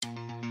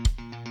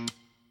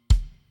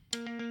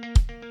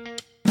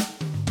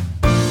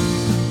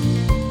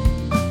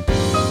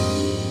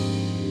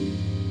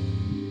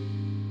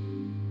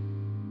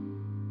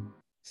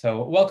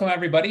So welcome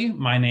everybody.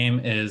 My name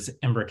is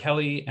Ember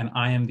Kelly and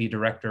I am the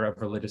Director of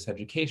Religious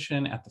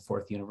Education at the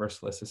Fourth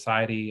Universalist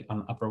Society on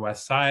the Upper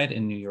West Side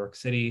in New York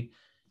City.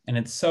 And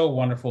it's so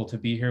wonderful to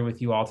be here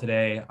with you all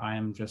today. I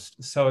am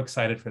just so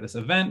excited for this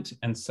event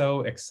and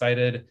so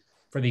excited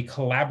for the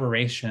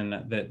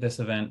collaboration that this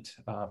event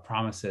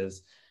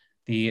promises.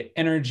 The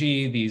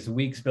energy, these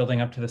weeks building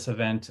up to this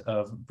event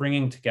of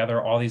bringing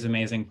together all these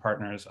amazing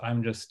partners.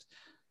 I'm just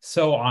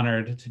so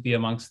honored to be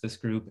amongst this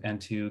group and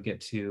to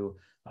get to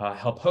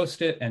help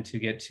host it and to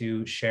get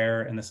to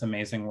share in this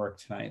amazing work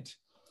tonight.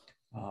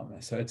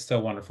 So it's so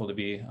wonderful to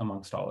be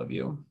amongst all of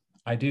you.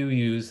 I do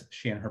use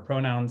she and her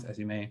pronouns, as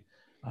you may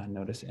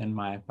notice in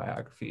my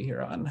biography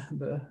here on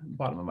the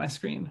bottom of my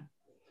screen.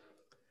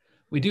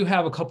 We do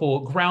have a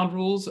couple ground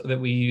rules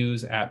that we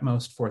use at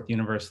most Fourth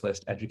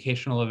Universalist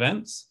educational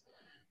events.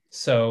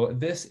 So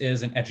this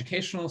is an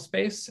educational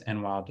space,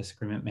 and while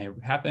disagreement may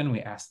happen,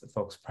 we ask that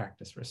folks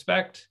practice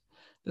respect.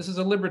 This is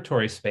a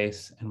liberatory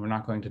space, and we're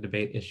not going to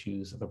debate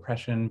issues of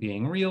oppression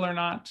being real or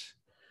not.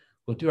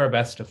 We'll do our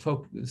best to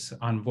focus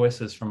on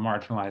voices from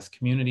marginalized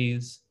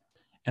communities.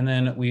 And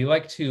then we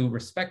like to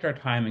respect our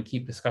time and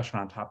keep discussion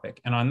on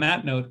topic. And on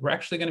that note, we're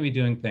actually going to be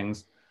doing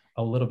things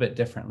a little bit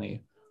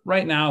differently.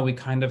 Right now, we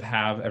kind of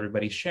have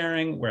everybody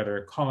sharing where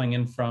they're calling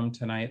in from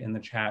tonight in the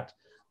chat.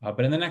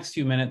 But in the next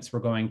few minutes, we're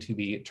going to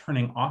be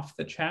turning off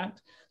the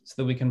chat so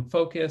that we can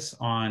focus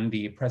on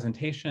the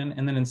presentation.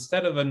 And then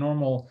instead of a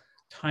normal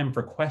time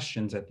for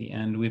questions at the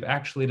end, we've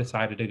actually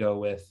decided to go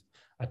with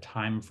a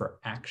time for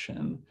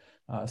action.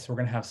 So we're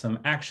going to have some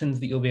actions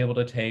that you'll be able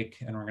to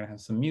take, and we're going to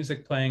have some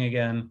music playing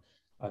again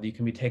that you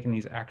can be taking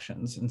these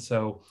actions. And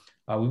so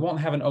we won't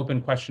have an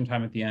open question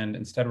time at the end.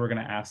 Instead, we're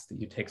going to ask that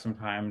you take some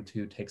time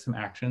to take some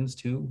actions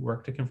to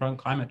work to confront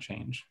climate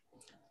change.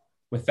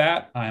 With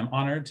that, I'm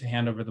honored to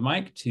hand over the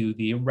mic to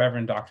the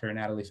Reverend Dr.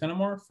 Natalie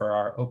Fenimore for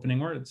our opening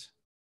words.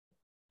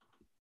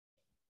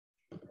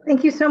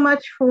 Thank you so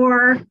much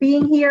for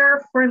being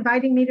here, for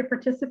inviting me to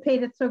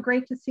participate. It's so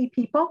great to see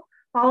people,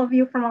 all of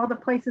you from all the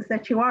places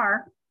that you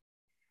are.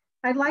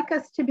 I'd like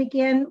us to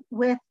begin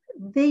with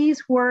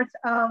these words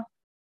of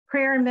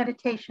prayer and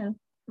meditation,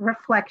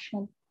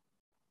 reflection.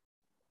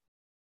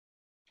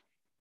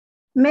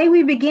 May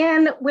we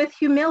begin with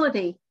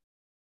humility.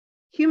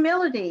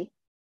 Humility,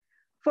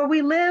 for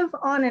we live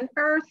on an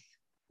earth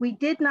we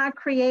did not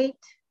create,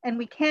 and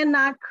we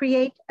cannot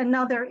create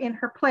another in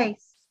her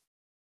place.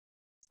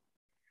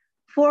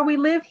 For we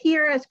live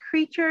here as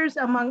creatures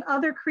among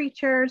other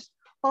creatures,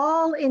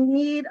 all in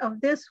need of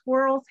this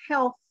world's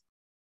health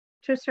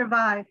to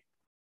survive.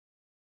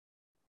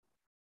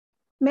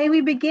 May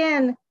we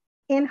begin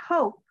in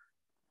hope,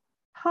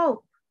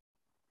 hope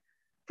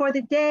for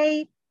the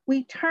day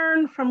we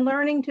turn from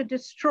learning to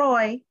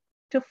destroy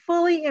to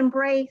fully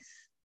embrace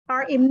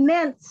our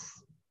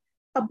immense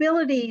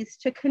abilities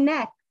to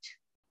connect,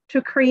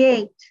 to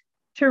create,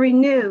 to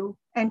renew,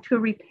 and to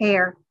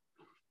repair.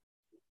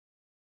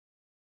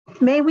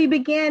 May we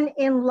begin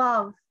in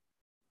love,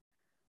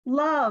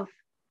 love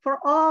for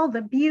all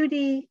the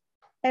beauty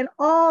and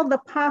all the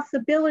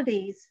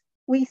possibilities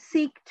we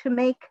seek to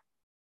make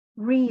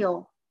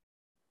real.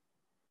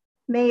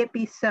 May it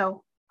be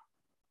so.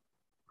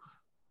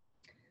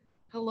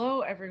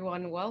 Hello,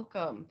 everyone.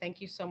 Welcome.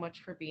 Thank you so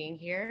much for being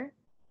here.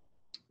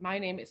 My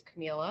name is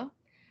Camila.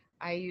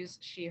 I use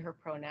she, her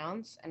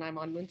pronouns, and I'm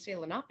on Munsee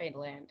Lenape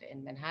land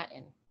in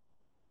Manhattan.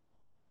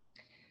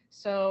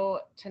 So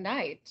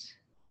tonight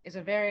is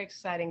a very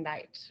exciting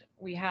night.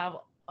 We have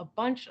a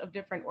bunch of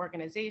different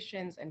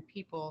organizations and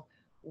people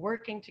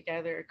working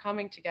together,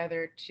 coming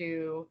together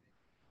to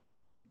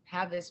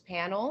have this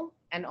panel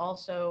and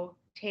also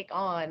take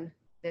on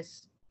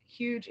this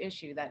huge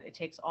issue that it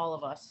takes all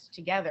of us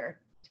together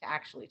to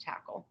actually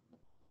tackle.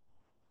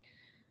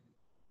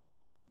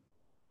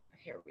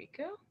 Here we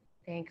go.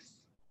 Thanks.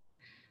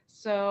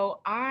 So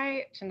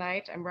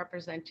tonight I'm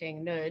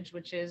representing NUJ,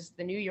 which is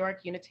the New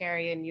York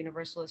Unitarian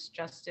Universalist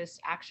Justice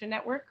Action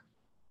Network.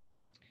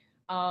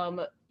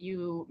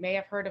 You may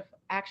have heard of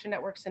action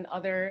networks in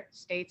other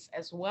states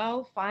as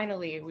well.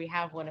 Finally, we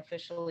have one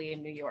officially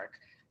in New York.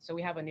 So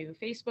we have a new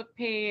Facebook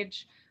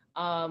page.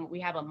 We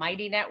have a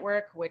Mighty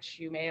Network, which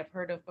you may have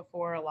heard of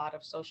before. A lot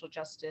of social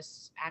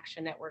justice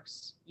action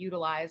networks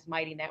utilize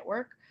Mighty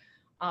Network.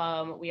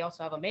 We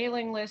also have a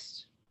mailing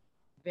list,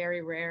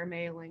 very rare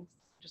mailings,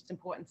 just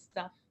important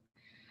stuff.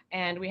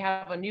 And we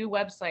have a new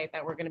website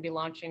that we're going to be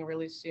launching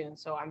really soon.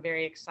 So I'm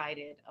very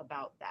excited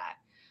about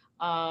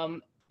that.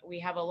 We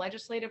have a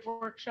legislative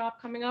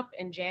workshop coming up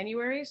in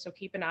January, so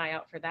keep an eye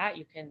out for that.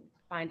 You can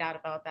find out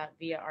about that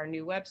via our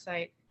new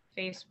website,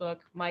 Facebook,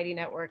 Mighty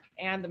Network,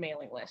 and the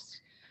mailing list.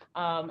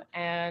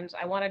 And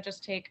I want to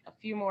just take a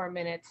few more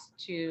minutes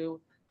to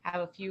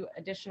have a few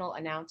additional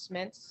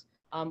announcements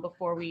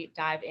before we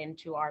dive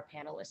into our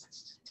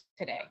panelists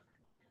today.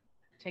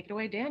 Take it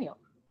away, Daniel.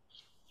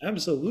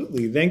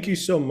 Absolutely. Thank you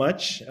so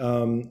much.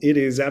 It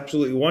is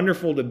absolutely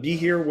wonderful to be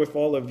here with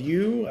all of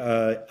you.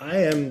 I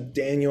am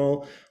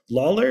Daniel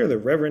Lawler, the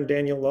Reverend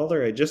Daniel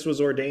Lawler. I just was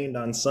ordained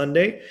on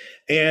Sunday,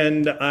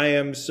 and I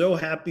am so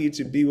happy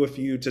to be with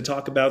you to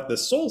talk about the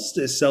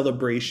solstice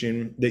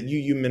celebration that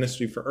UU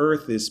Ministry for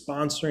Earth is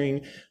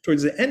sponsoring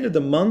towards the end of the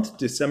month,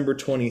 December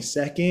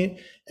 22nd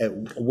at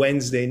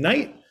Wednesday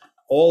night.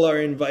 All are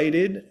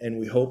invited, and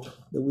we hope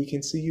that we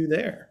can see you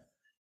there.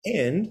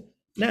 And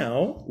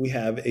now we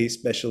have a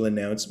special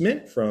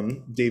announcement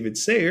from David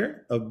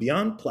Sayer of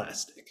Beyond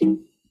Plastic.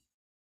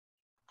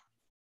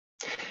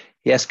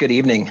 Yes, good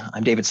evening.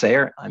 I'm David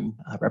Sayer. I'm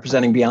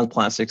representing Beyond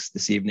Plastics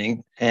this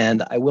evening,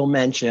 and I will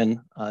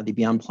mention the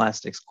Beyond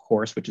Plastics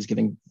course, which is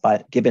given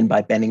by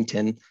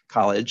Bennington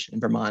College in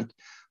Vermont.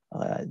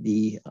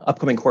 The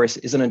upcoming course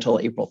isn't until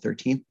April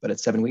 13th, but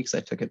it's 7 weeks. I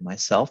took it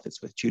myself.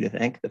 It's with Judith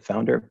Enck, the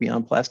founder of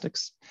Beyond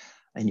Plastics,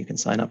 and you can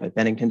sign up at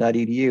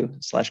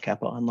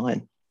bennington.edu/Kappa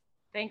online.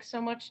 Thanks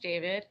so much,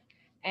 David.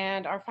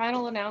 And our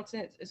final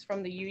announcement is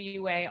from the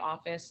UUA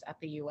office at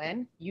the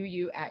UN,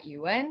 UU at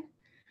UN.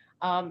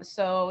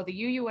 So the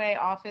UUA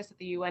office at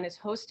the UN is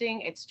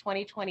hosting its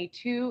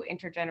 2022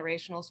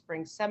 Intergenerational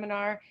Spring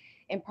Seminar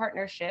in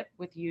partnership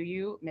with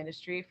UU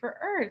Ministry for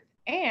Earth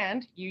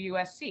and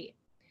UUSC.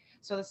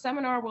 So the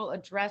seminar will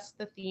address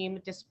the theme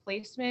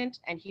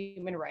displacement and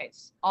human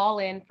rights, all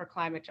in for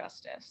climate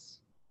justice.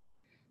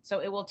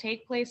 So it will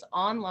take place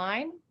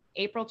online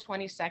April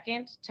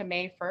 22nd to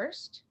May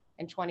 1st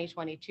in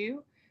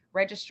 2022.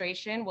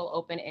 Registration will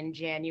open in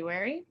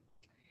January.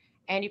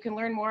 And you can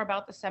learn more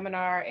about the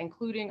seminar,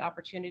 including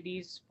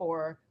opportunities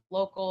for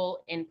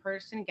local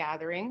in-person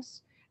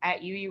gatherings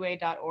at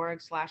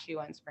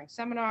uua.org/UN Spring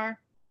Seminar.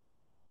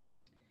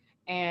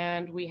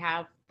 And we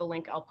have the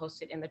link, I'll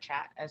post it in the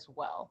chat as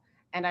well.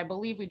 And I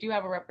believe we do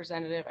have a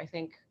representative. I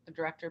think the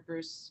director,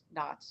 Bruce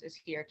Knotts, is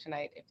here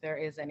tonight if there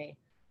is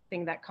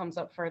anything that comes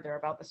up further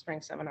about the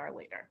spring seminar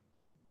later.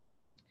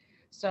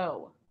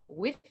 So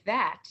with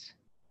that,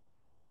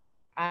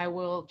 I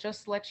will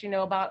just let you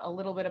know about a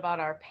little bit about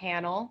our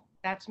panel.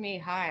 That's me.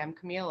 Hi, I'm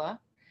Camila.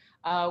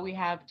 We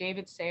have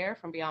David Sayer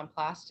from Beyond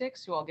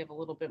Plastics, who I'll give a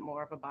little bit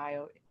more of a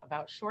bio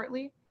about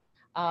shortly.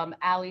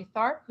 Ali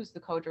Tharp, who's the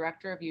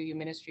co-director of UU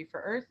Ministry for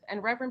Earth,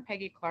 and Reverend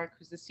Peggy Clark,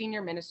 who's the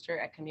senior minister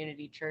at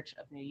Community Church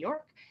of New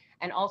York,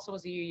 and also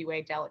was a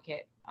UUA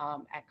delegate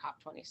at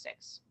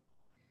COP26.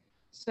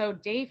 So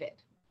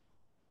David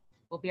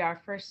will be our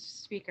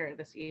first speaker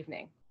this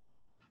evening.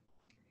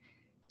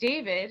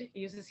 David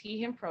uses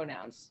he, him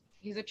pronouns.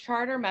 He's a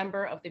charter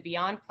member of the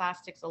Beyond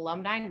Plastics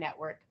Alumni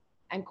Network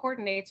and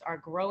coordinates our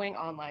growing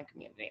online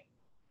community.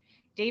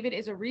 David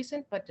is a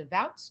recent but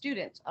devout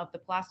student of the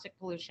plastic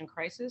pollution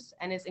crisis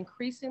and is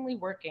increasingly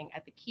working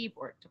at the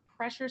keyboard to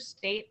pressure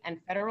state and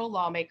federal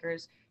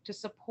lawmakers to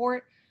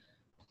support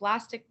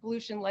plastic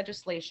pollution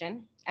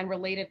legislation and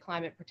related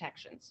climate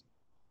protections.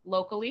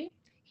 Locally,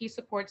 he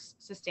supports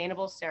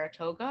Sustainable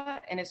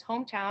Saratoga in his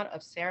hometown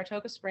of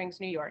Saratoga Springs,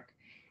 New York,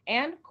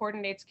 and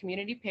coordinates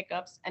community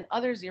pickups and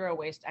other zero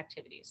waste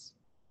activities.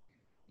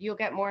 You'll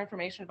get more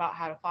information about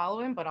how to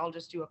follow him, but I'll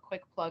just do a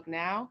quick plug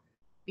now.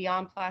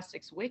 Beyond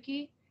Plastics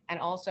Wiki, and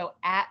also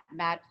at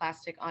Mad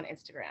Plastic on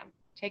Instagram.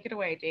 Take it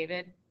away,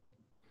 David.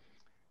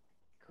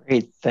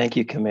 Great, thank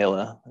you,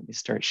 Camila. Let me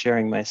start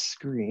sharing my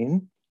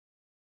screen.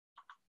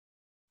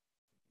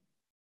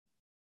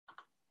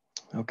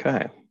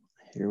 Okay,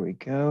 here we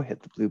go,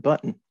 hit the blue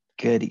button.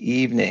 Good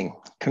evening.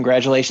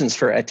 Congratulations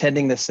for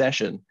attending this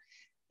session.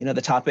 You know,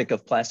 the topic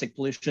of plastic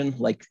pollution,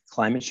 like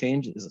climate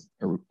change, is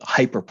a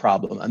hyper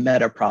problem, a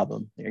meta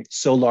problem. They're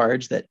so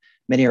large that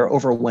many are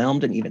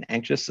overwhelmed and even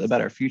anxious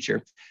about our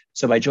future.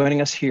 So by joining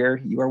us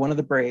here, you are one of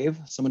the brave,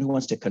 someone who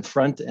wants to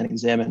confront and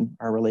examine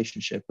our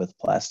relationship with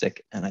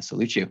plastic, and I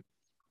salute you.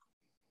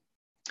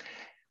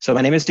 So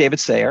my name is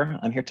David Sayer.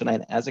 I'm here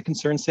tonight as a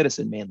concerned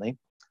citizen mainly,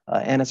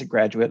 and as a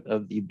graduate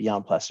of the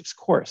Beyond Plastics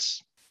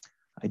course.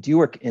 I do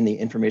work in the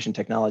information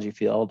technology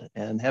field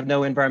and have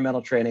no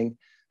environmental training,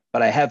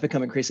 but I have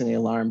become increasingly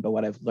alarmed by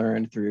what I've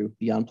learned through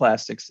Beyond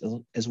Plastics,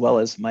 as well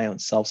as my own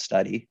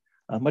self-study,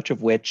 much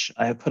of which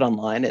I have put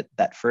online at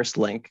that first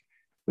link,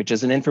 which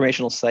is an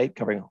informational site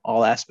covering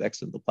all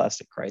aspects of the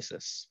plastic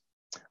crisis.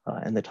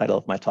 And the title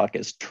of my talk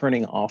is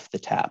Turning Off the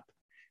Tap,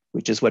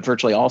 which is what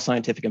virtually all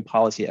scientific and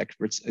policy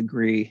experts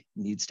agree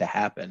needs to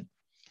happen.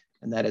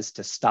 And that is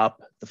to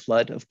stop the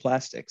flood of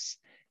plastics,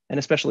 and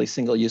especially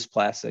single-use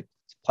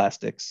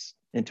plastics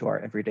into our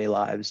everyday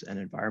lives and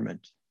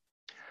environment.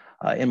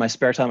 In my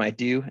spare time, I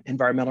do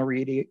environmental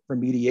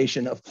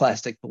remediation of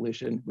plastic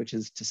pollution, which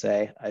is to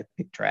say, I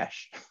pick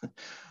trash.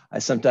 I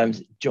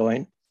sometimes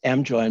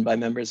am joined by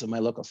members of my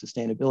local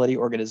sustainability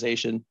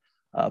organization,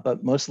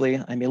 but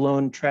mostly I'm a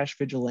lone trash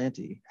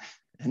vigilante.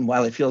 And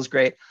while it feels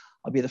great,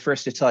 I'll be the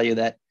first to tell you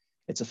that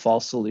it's a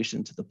false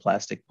solution to the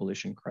plastic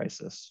pollution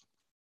crisis.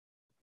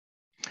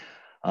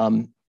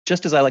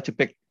 Just as I like to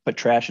put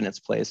trash in its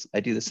place, I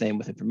do the same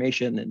with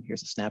information. And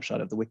here's a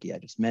snapshot of the wiki I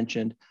just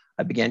mentioned.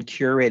 I began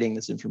curating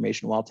this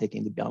information while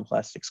taking the Beyond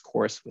Plastics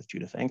course with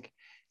Judith Enck.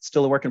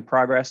 still a work in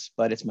progress,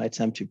 but it's my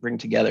attempt to bring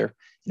together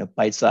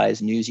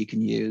bite-sized news you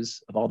can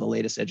use of all the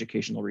latest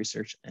educational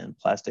research and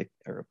plastic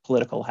or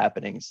political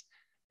happenings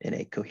in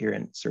a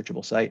coherent,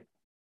 searchable site.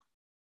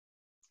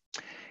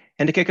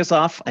 And to kick us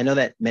off, I know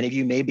that many of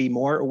you may be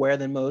more aware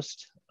than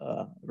most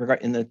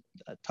in the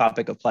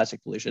topic of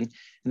plastic pollution,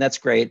 and that's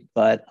great,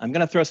 but I'm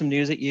gonna throw some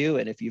news at you,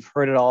 and if you've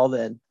heard it all,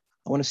 then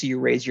I wanna see you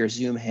raise your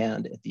Zoom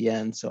hand at the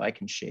end so I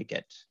can shake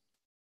it.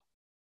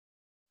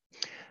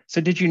 So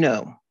did you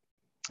know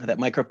that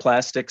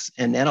microplastics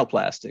and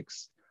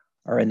nanoplastics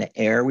are in the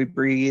air we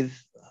breathe,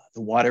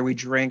 the water we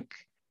drink,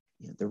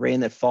 the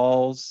rain that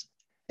falls,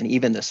 and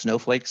even the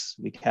snowflakes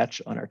we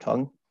catch on our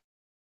tongue?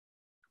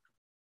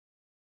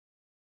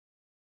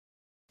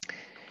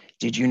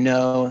 Did you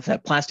know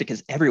that plastic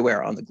is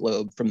everywhere on the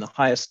globe, from the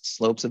highest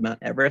slopes of Mount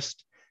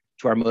Everest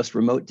to our most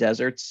remote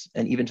deserts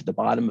and even to the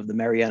bottom of the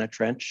Mariana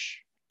Trench?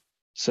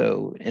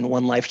 So in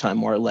one lifetime,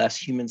 more or less,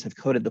 humans have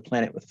coated the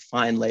planet with a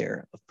fine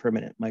layer of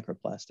permanent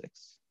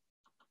microplastics.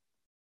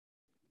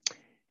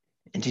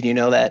 And did you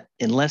know that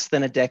in less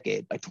than a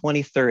decade, by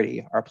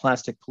 2030, our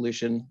plastic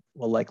pollution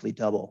will likely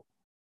double?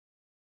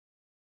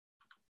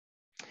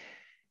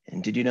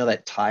 And did you know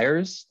that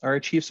tires are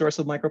a chief source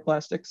of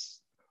microplastics?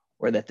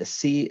 Or that the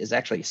sea is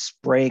actually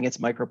spraying its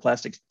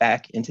microplastics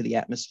back into the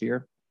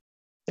atmosphere?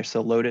 They're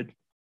so loaded.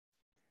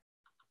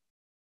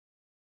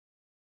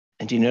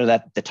 And do you know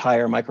that the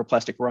tire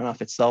microplastic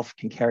runoff itself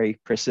can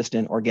carry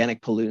persistent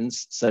organic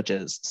pollutants such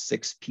as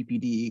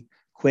 6-ppd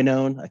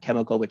quinone, a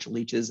chemical which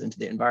leaches into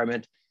the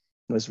environment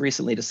and was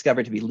recently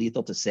discovered to be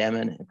lethal to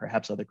salmon and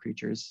perhaps other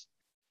creatures.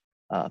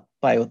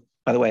 By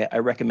the way, I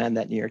recommend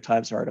that New York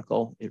Times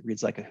article. It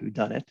reads like a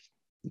whodunit.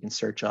 You can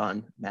search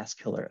on mass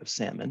killer of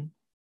salmon.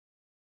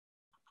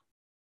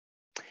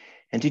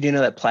 And did you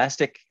know that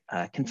plastic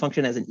can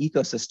function as an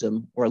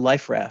ecosystem or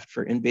life raft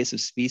for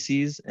invasive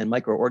species and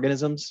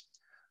microorganisms,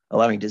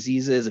 allowing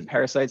diseases and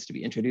parasites to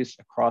be introduced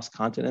across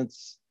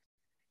continents?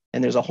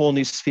 And there's a whole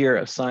new sphere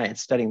of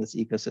science studying this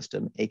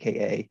ecosystem,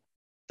 AKA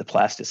the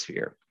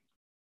plastosphere.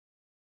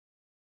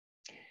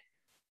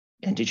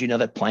 And did you know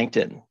that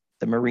plankton,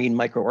 the marine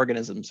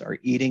microorganisms, are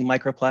eating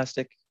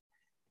microplastic?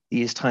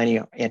 These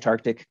tiny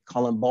Antarctic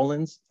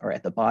collembolans are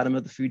at the bottom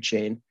of the food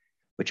chain,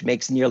 which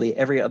makes nearly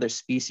every other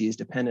species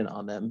dependent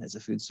on them as a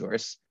food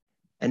source.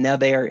 And now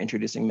they are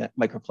introducing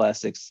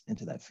microplastics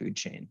into that food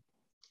chain.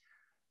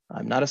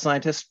 I'm not a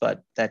scientist,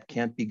 but that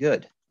can't be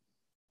good.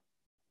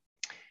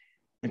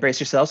 Embrace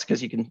yourselves,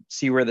 because you can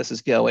see where this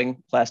is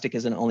going. Plastic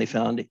isn't only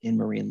found in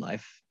marine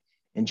life.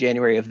 In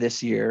January of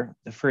this year,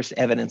 the first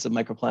evidence of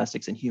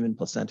microplastics in human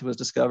placenta was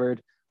discovered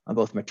on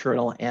both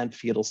maternal and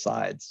fetal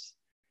sides.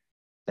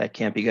 That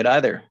can't be good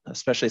either,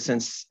 especially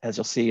since, as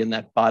you'll see in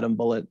that bottom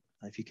bullet,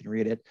 if you can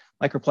read it,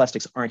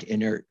 microplastics aren't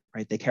inert,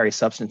 right? They carry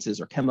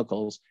substances or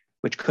chemicals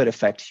which could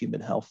affect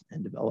human health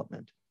and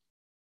development.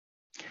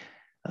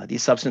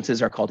 These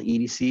substances are called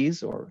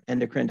EDCs, or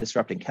endocrine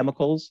disrupting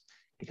chemicals,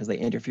 because they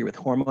interfere with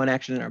hormone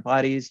action in our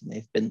bodies, and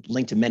they've been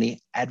linked to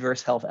many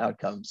adverse health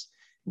outcomes,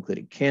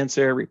 including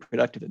cancer,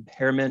 reproductive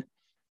impairment,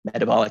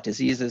 metabolic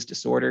diseases,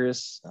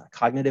 disorders,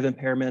 cognitive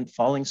impairment,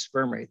 falling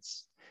sperm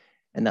rates.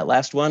 And that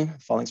last one,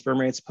 falling sperm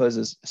rates,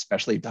 poses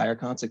especially dire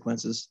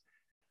consequences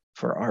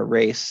for our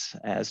race,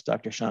 as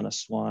Dr. Shauna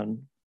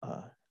Swan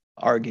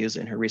argues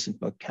in her recent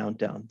book,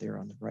 Countdown, there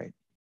on the right.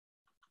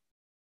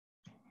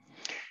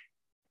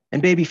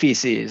 And baby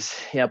feces,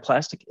 yeah,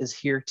 plastic is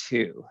here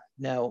too.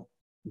 Now,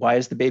 why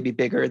is the baby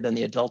bigger than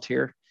the adult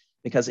here?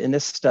 Because in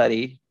this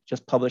study,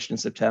 just published in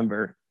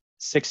September,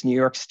 6 New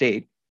York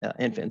State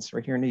infants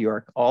right here in New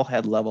York all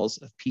had levels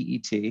of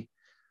PET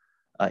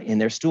in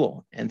their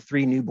stool, and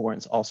 3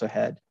 newborns also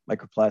had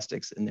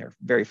microplastics in their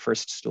very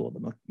first stool,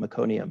 the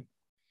meconium.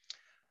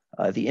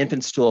 The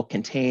infant stool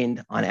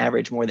contained, on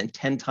average, more than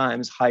 10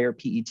 times higher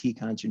PET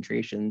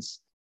concentrations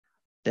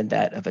than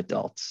that of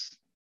adults.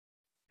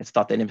 It's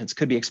thought that infants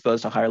could be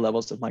exposed to higher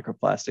levels of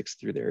microplastics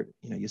through their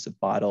use of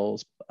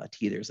bottles,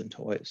 teethers, and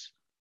toys.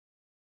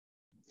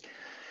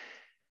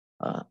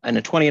 And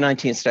a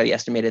 2019 study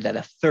estimated that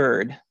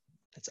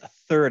that's a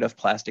third of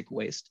plastic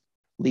waste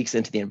leaks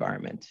into the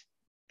environment.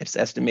 It's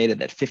estimated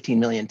that 15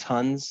 million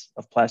tons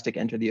of plastic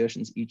enter the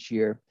oceans each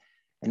year.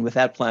 And with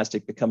that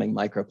plastic becoming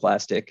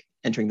microplastic,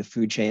 entering the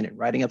food chain and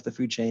riding up the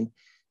food chain,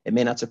 it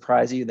may not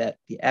surprise you that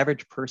the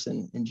average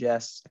person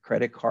ingests a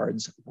credit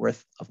card's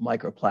worth of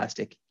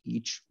microplastic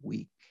each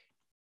week.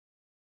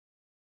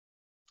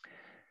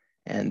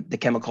 And the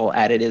chemical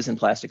additives in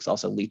plastics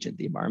also leach into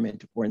the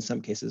environment, or in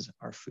some cases,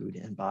 our food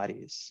and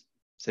bodies.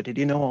 So did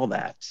you know all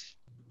that?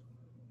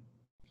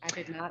 I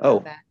did not know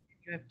that.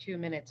 You have 2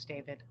 minutes,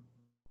 David.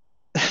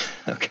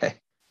 Okay.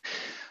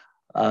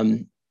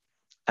 I'm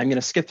going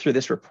to skip through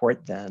this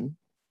report then.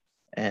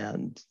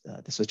 And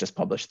this was just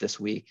published this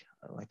week.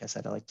 Like I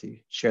said, I like to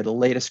share the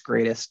latest,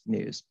 greatest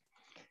news.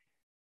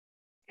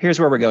 Here's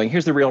where we're going.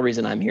 Here's the real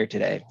reason I'm here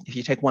today. If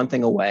you take one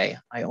thing away,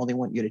 I only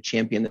want you to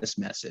champion this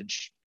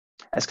message.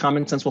 As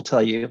common sense will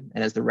tell you,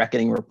 and as the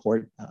Reckoning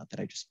report that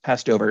I just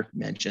passed over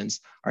mentions,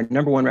 our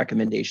 #1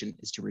 recommendation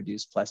is to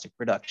reduce plastic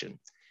production.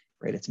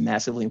 right? It's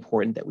massively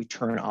important that we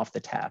turn off the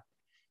tap.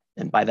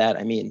 And by that,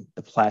 I mean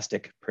the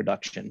plastic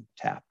production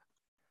tap.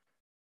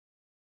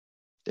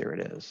 There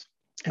it is.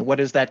 And what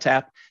is that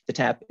tap? The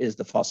tap is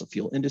the fossil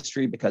fuel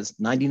industry, because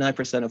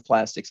 99% of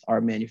plastics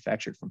are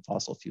manufactured from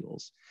fossil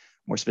fuels.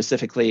 More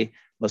specifically,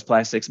 most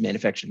plastics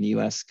manufactured in the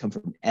US come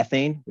from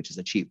ethane, which is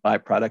a cheap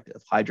byproduct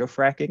of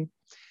hydrofracking.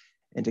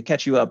 And to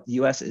catch you up, the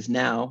US is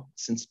now,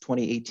 since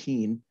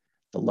 2018,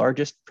 the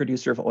largest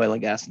producer of oil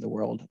and gas in the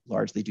world,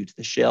 largely due to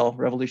the shale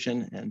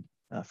revolution and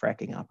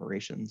fracking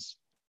operations.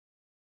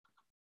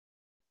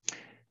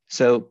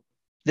 So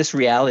this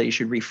reality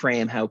should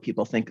reframe how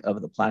people think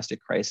of the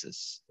plastic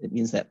crisis. It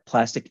means that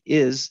plastic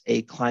is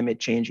a climate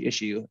change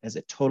issue, as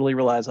it totally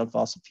relies on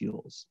fossil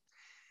fuels.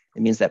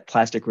 It means that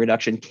plastic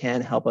reduction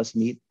can help us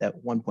meet that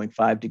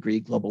 1.5-degree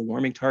global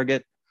warming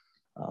target.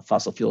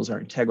 Fossil fuels are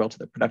integral to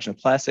the production of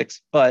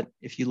plastics, but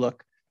if you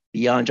look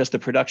beyond just the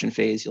production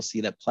phase, you'll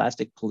see that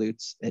plastic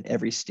pollutes at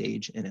every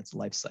stage in its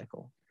life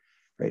cycle,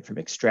 right? From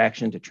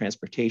extraction to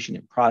transportation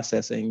and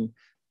processing,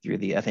 through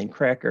the ethane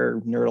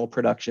cracker, nurdle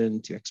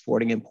production, to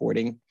exporting,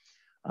 importing,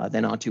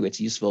 then onto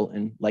its useful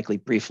and likely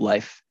brief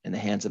life in the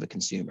hands of a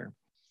consumer,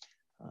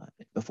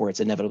 before it's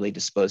inevitably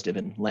disposed of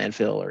in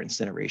landfill or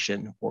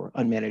incineration or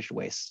unmanaged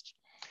waste.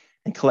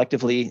 And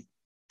collectively,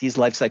 these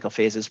life cycle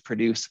phases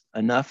produce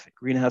enough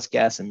greenhouse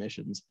gas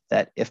emissions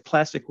that if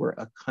plastic were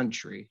a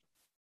country,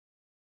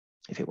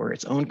 if it were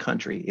its own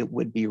country, it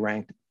would be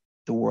ranked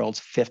the world's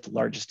 5th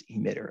largest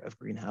emitter of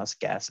greenhouse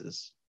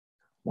gases,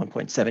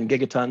 1.7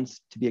 gigatons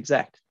to be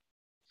exact.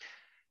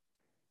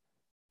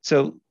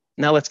 So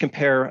now let's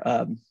compare.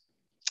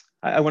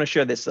 I want to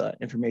share this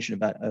information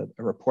about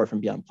a report from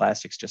Beyond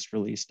Plastics just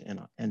released in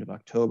end of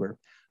October.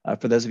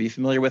 For those of you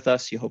familiar with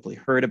us, you hopefully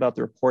heard about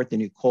the report, The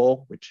New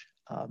Coal, which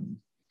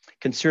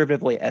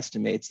conservatively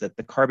estimates that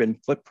the carbon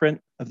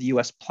footprint of the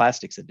US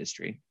plastics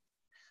industry,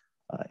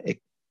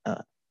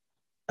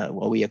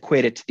 we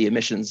equate it to the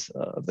emissions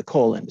of the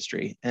coal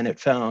industry. And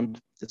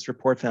this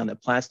report found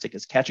that plastic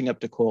is catching up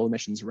to coal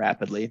emissions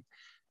rapidly,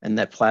 and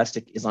that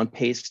plastic is on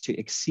pace to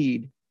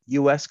exceed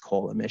US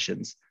coal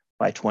emissions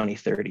by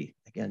 2030.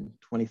 Again,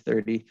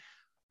 2030,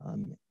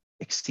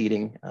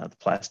 exceeding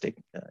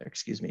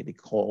the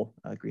coal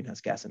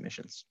greenhouse gas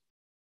emissions.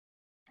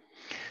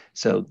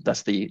 So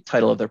that's the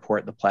title of the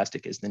report, The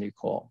Plastic is the New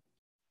Coal.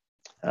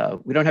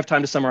 We don't have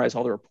time to summarize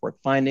all the report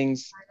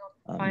findings.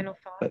 Final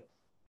thought.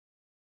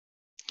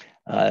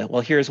 But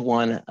well, here's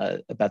one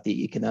about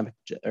the economic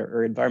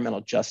or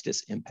environmental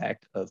justice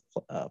impact of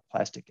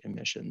plastic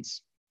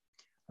emissions.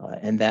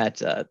 And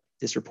that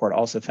this report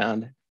also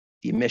found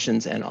the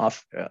emissions and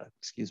that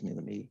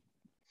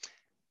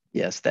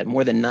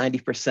more than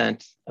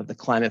 90% of the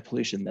climate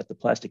pollution that the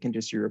plastic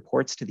industry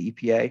reports to the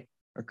EPA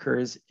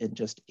occurs in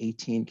just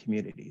 18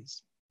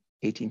 communities.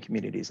 18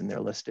 communities, and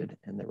they're listed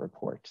in the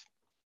report.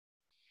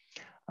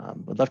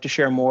 Would love to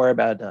share more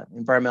about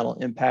environmental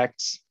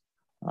impacts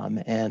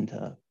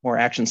and more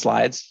action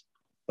slides,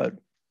 but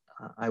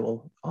I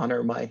will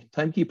honor my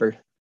timekeeper.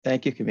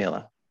 Thank you,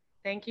 Camila.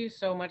 Thank you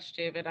so much,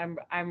 David.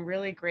 I'm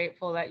really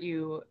grateful that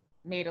you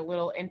made a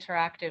little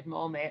interactive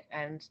moment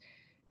and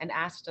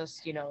asked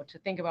us, to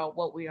think about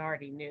what we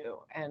already knew.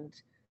 And,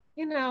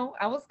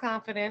 I was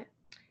confident,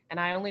 and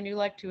I only knew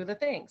like 2 of the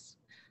things.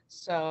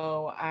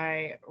 So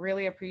I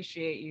really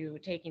appreciate you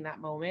taking that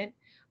moment.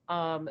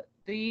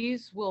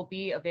 These will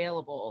be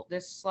available.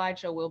 This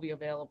slideshow will be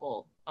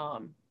available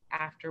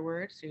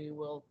afterwards, so you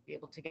will be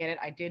able to get it.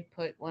 I did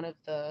put one of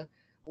the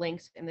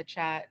links in the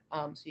chat,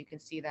 so you can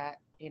see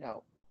that,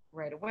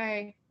 right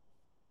away.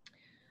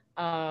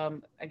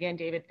 Again,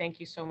 David, thank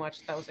you so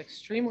much. That was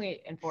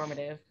extremely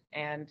informative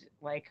and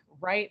like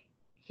right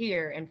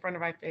here in front of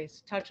my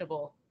face,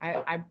 touchable.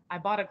 I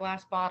bought a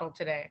glass bottle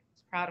today. I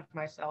was proud of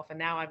myself, and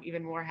now I'm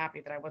even more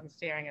happy that I wasn't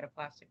staring at a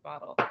plastic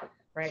bottle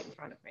right in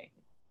front of me.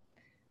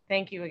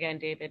 Thank you again,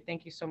 David.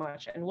 Thank you so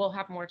much. And we'll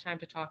have more time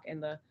to talk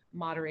in the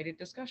moderated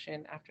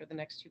discussion after the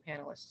next 2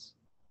 panelists.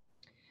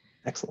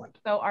 Excellent.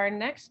 So our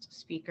next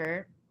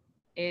speaker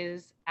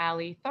is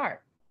Ali Tharp.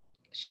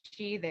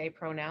 She, they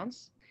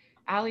pronouns.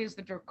 Ali is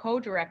the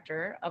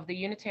co-director of the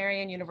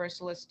Unitarian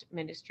Universalist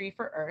Ministry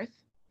for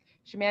Earth.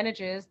 She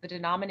manages the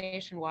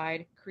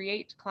denomination-wide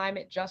Create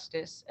Climate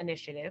Justice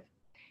initiative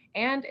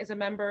and is a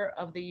member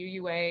of the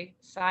UUA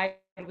Side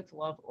with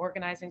Love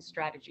organizing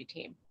strategy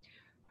team.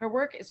 Her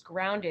work is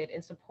grounded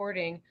in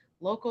supporting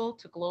local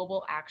to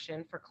global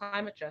action for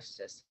climate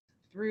justice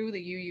through the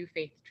UU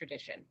faith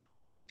tradition.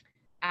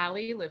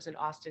 Ali lives in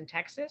Austin,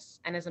 Texas,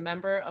 and is a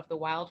member of the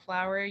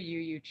Wildflower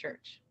UU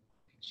Church.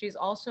 She's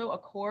also a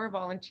core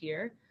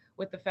volunteer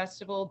with the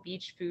festival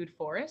Beach Food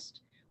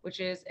Forest, which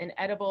is an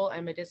edible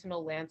and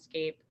medicinal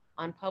landscape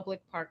on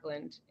public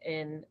parkland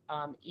in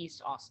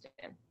East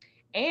Austin.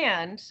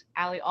 And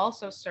Ali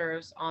also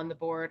serves on the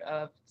board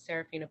of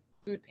Serafina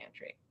Food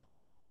Pantry.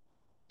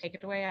 Take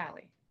it away,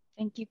 Ali.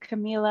 Thank you,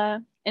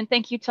 Camila. And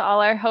thank you to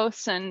all our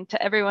hosts and to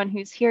everyone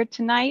who's here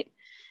tonight.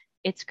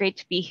 It's great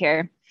to be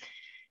here.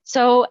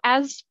 So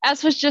as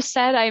was just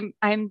said,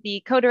 I'm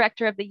the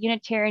co-director of the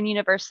Unitarian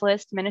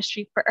Universalist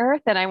Ministry for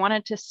Earth, and I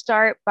wanted to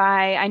start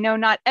by, I know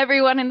not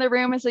everyone in the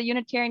room is a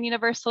Unitarian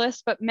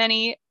Universalist, but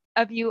many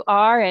of you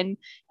are, and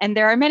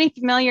there are many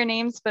familiar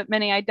names, but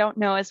many I don't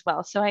know as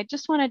well. So I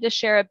just wanted to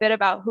share a bit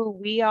about who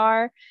we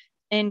are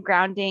in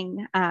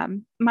grounding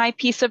my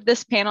piece of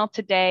this panel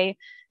today.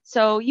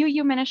 So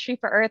UU Ministry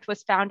for Earth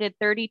was founded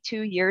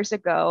 32 years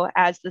ago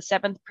as the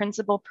Seventh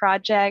Principle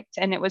Project,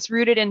 and it was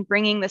rooted in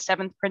bringing the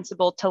seventh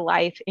principle to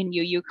life in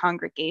UU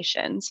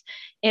congregations.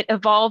 It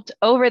evolved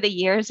over the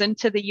years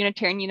into the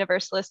Unitarian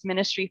Universalist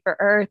Ministry for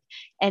Earth,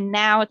 and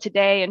now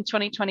today in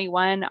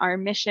 2021, our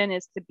mission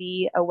is to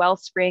be a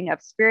wellspring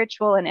of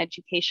spiritual and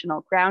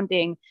educational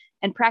grounding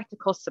and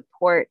practical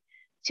support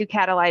to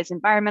catalyze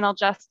environmental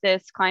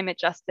justice, climate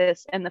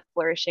justice, and the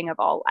flourishing of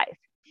all life.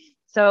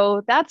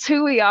 So that's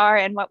who we are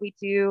and what we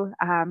do.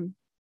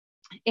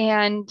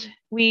 And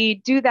we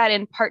do that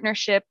in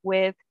partnership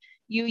with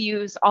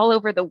UUs all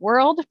over the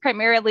world,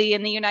 primarily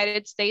in the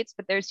United States,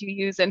 but there's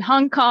UUs in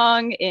Hong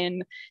Kong,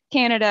 in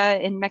Canada,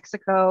 in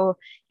Mexico,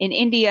 in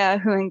India,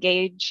 who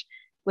engage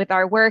with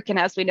our work. And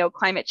as we know,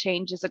 climate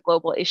change is a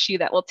global issue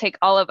that will take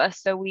all of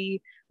us. So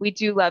we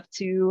do love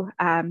to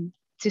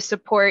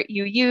support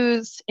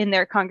UUs in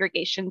their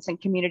congregations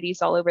and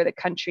communities all over the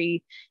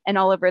country and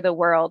all over the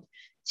world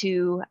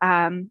to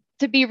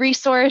be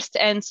resourced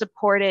and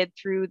supported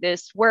through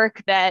this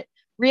work that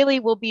really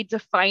will be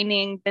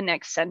defining the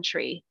next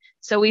century.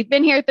 So we've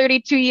been here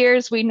 32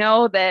 years. We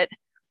know that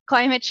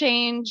climate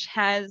change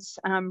has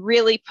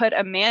really put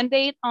a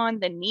mandate on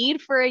the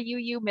need for a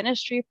UU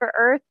Ministry for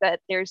Earth,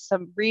 that there's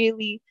some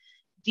really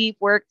deep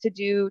work to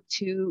do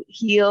to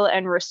heal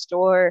and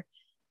restore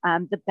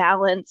the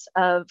balance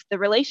of the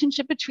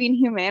relationship between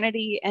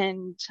humanity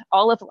and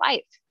all of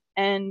life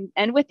and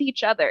with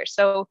each other.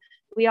 So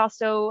we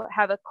also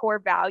have a core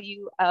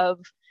value of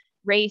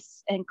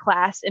race and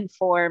class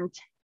informed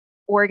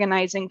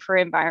organizing for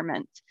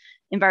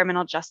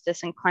environmental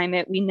justice and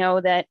climate. We know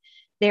that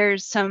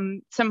there's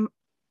some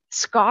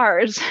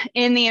scars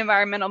in the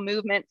environmental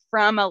movement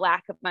from a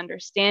lack of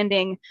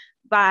understanding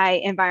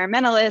by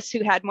environmentalists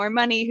who had more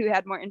money, who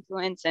had more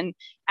influence and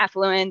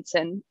affluence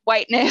and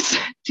whiteness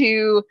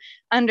to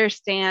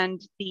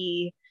understand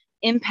the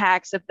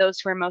impacts of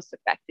those who are most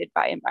affected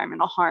by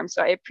environmental harm.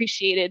 So I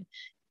appreciated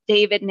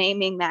David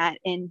naming that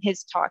in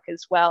his talk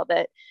as well,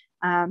 that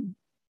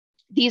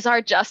these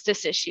are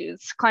justice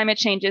issues. Climate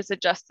change is a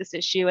justice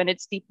issue, and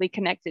it's deeply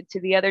connected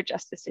to the other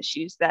justice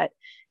issues that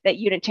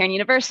Unitarian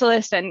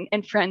Universalists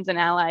and friends and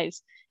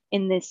allies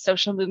in this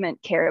social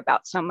movement care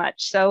about so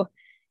much. So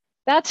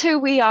that's who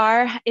we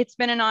are. It's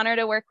been an honor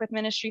to work with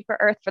Ministry for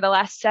Earth for the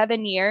last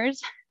 7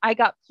 years. I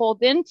got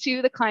pulled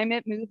into the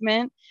climate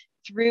movement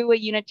through a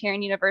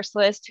Unitarian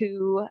Universalist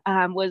who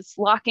was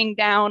locking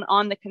down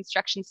on the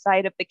construction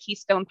site of the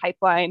Keystone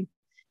Pipeline,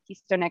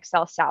 Keystone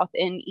XL South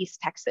in East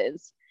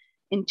Texas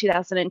in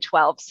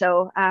 2012.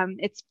 So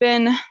it's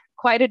been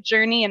quite a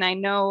journey, and I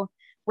know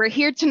we're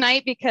here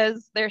tonight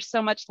because there's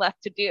so much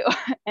left to do.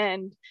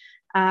 And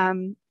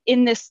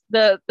in this,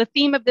 the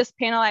theme of this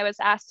panel, I was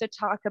asked to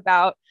talk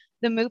about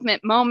the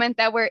movement moment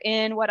that we're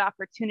in. What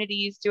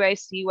opportunities do I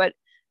see?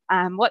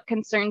 What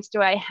concerns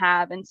do I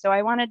have? And so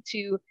I wanted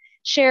to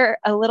share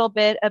a little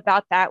bit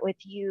about that with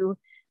you.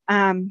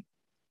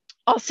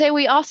 I'll say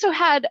we also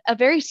had a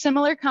very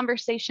similar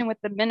conversation with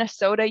the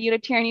Minnesota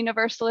Unitarian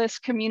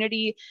Universalist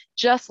community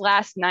just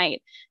last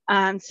night.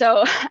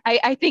 So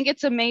I think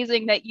it's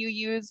amazing that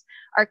UUs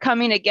are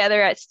coming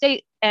together at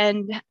state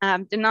and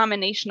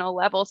denominational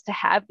levels to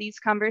have these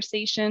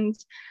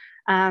conversations.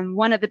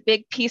 One of the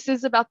big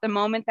pieces about the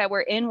moment that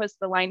we're in was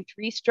the Line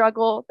 3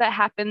 struggle that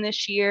happened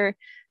this year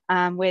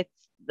with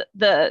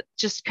the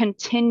just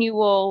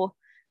continual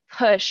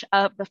push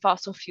of the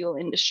fossil fuel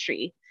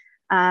industry.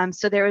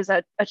 So there was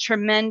a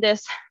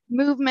tremendous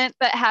movement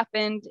that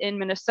happened in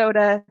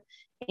Minnesota,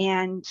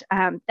 and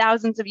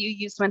thousands of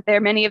UUs went there.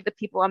 Many of the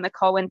people on the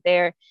call went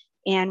there.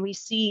 And we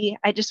see,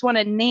 I just want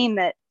to name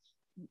that,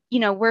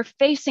 we're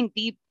facing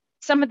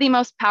some of the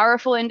most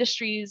powerful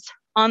industries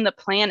on the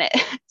planet.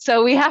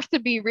 So we have to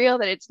be real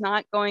that it's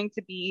not going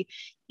to be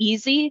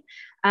easy.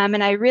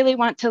 And I really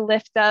want to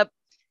lift up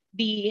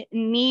the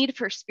need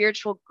for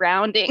spiritual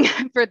grounding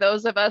for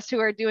those of us who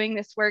are doing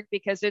this work,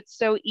 because it's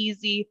so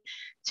easy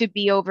to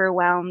be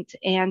overwhelmed.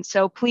 And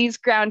so please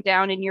ground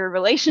down in your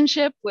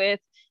relationship with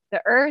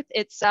the earth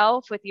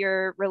itself, with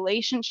your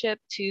relationship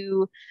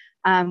to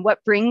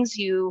what brings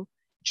you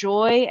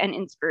joy and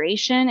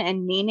inspiration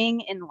and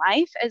meaning in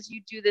life as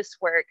you do this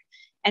work.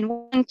 And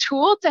one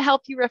tool to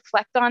help you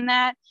reflect on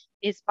that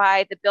is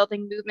by the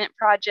Building Movement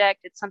Project.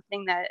 It's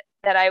something that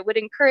I would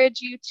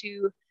encourage you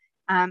to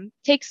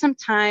take some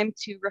time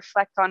to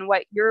reflect on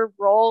what your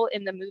role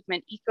in the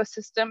movement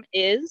ecosystem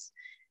is.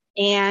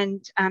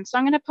 And so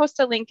I'm going to post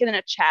a link in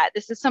a chat.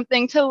 This is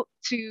something to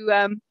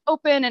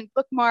open and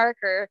bookmark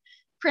or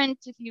print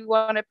if you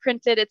want to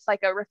print it. It's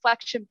like a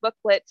reflection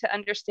booklet to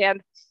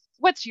understand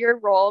what's your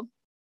role.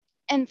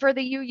 And for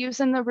the UUs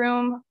in the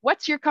room,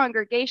 what's your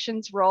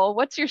congregation's role?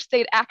 What's your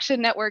state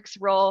action network's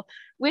role?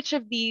 Which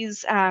of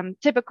these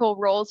typical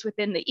roles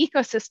within the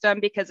ecosystem,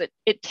 because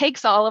it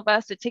takes all of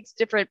us, it takes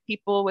different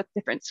people with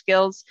different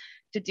skills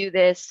to do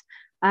this.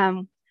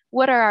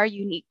 What are our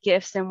unique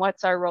gifts and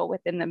what's our role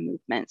within the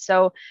movement?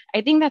 So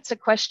I think that's a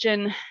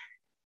question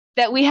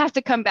that we have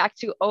to come back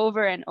to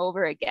over and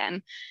over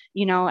again,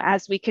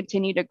 as we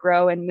continue to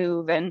grow and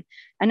move. And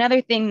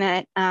another thing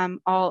that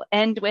I'll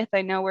end with,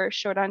 I know we're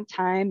short on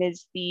time,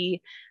 is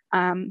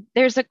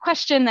there's a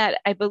question that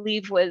I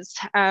believe was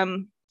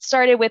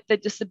started with the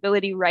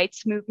disability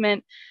rights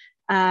movement.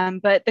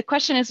 But the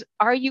question is,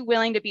 are you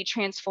willing to be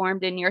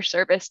transformed in your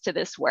service to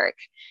this work?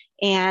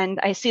 And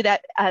I see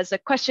that as a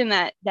question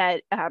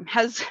that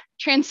has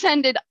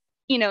transcended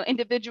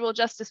individual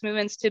justice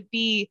movements to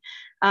be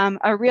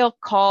a real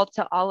call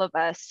to all of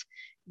us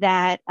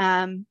that,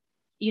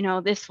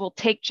 this will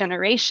take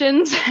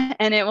generations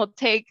and it will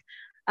take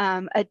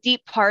a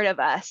deep part of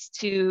us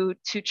to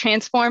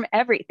transform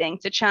everything,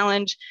 to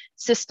challenge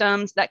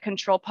systems that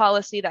control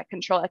policy, that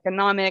control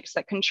economics,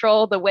 that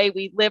control the way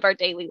we live our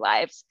daily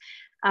lives.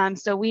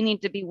 So we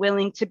need to be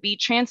willing to be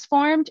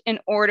transformed in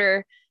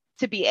order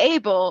to be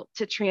able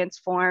to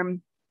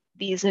transform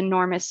these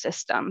enormous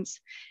systems.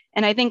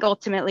 And I think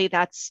ultimately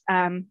that's,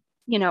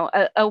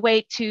 a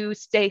way to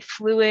stay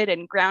fluid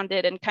and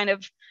grounded and kind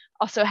of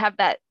also have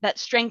that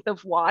strength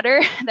of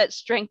water, that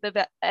strength of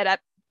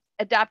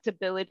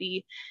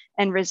adaptability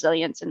and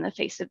resilience in the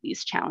face of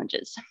these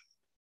challenges.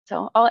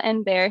 So I'll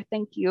end there.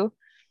 Thank you.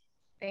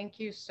 Thank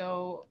you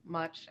so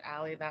much,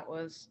 Allie.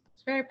 It's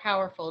very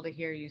powerful to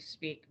hear you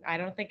speak. I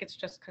don't think it's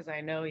just because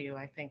I know you.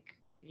 I think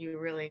you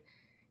really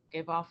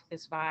give off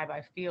this vibe.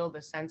 I feel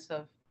the sense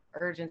of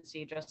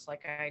urgency, just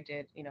like I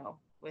did,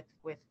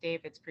 with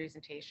David's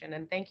presentation.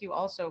 And thank you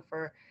also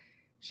for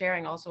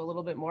sharing also a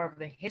little bit more of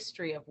the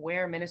history of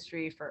where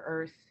Ministry for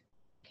Earth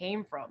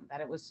came from,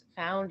 that it was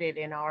founded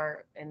in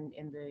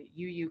the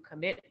UU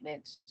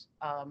commitment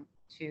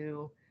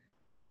to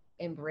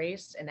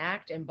embrace,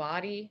 enact,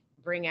 embody,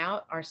 bring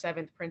out our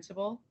seventh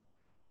principle.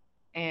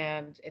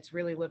 And it's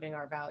really living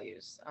our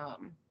values.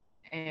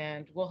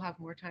 And we'll have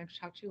more time to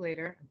talk to you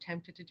later. I'm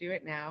tempted to do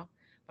it now,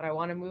 but I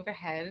want to move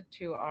ahead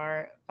to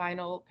our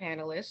final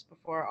panelist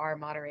before our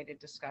moderated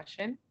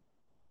discussion.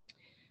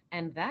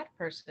 And that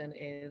person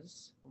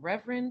is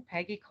Reverend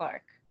Peggy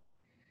Clark.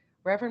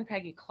 Reverend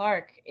Peggy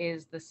Clark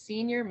is the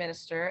senior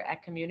minister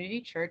at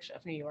Community Church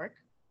of New York,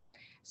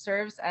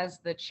 serves as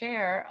the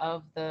chair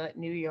of the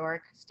New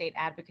York State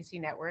Advocacy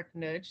Network,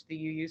 NUDGE, the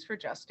UUs for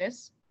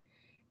Justice,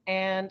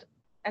 and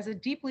as a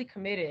deeply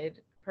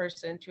committed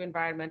person to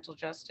environmental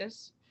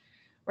justice,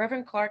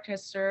 Reverend Clark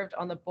has served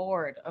on the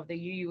board of the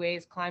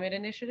UUA's climate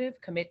initiative,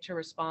 Commit to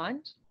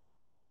Respond,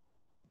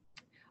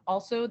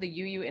 also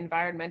the UU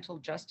Environmental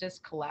Justice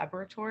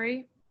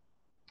Collaboratory,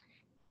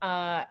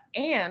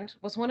 and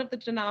was one of the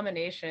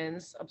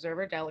denomination's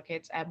observer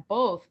delegates at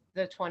both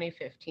the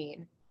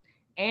 2015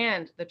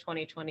 and the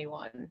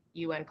 2021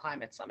 UN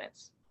Climate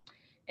Summits.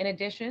 In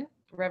addition,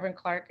 Reverend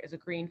Clark is a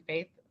Green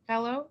Faith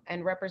Fellow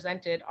and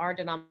represented our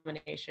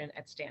denomination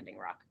at Standing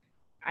Rock.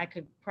 I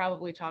could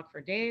probably talk for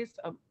days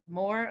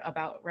more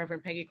about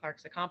Reverend Peggy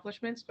Clark's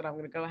accomplishments, but I'm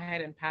going to go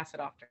ahead and pass it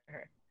off to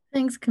her.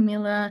 Thanks,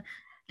 Camila.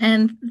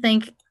 And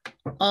thank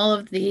all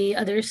of the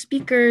other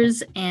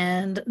speakers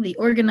and the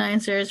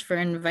organizers for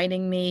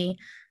inviting me.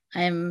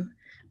 I'm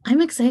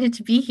excited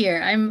to be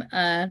here.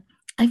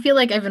 I feel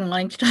like I've been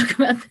wanting to talk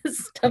about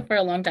this stuff for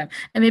a long time.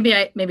 And maybe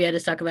I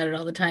just talk about it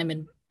all the time,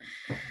 and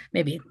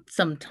maybe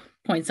some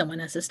point someone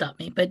has to stop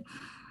me. But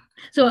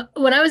so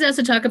what I was asked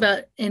to talk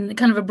about in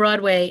kind of a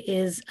broad way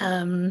is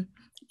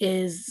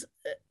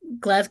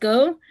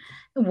Glasgow,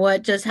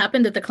 what just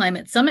happened at the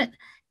climate summit,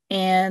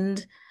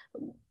 and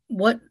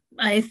what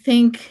I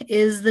think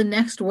is the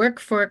next work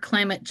for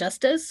climate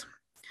justice.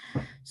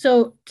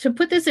 So to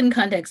put this in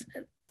context,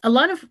 a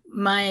lot of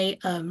my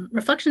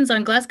reflections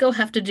on Glasgow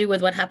have to do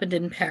with what happened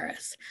in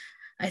Paris.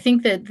 I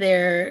think that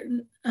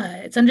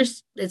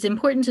it's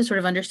important to sort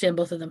of understand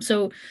both of them.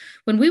 So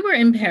when we were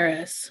in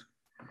Paris,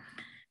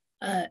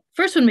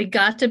 first, when we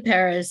got to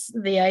Paris,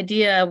 the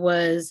idea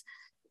was,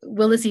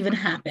 will this even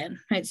happen?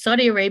 Right?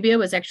 Saudi Arabia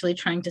was actually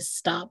trying to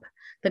stop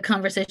the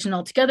conversation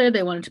altogether.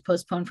 They wanted to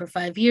postpone for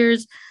 5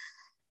 years.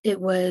 It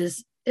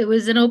was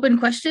an open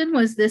question.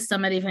 Was this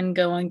summit even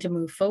going to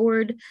move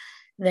forward?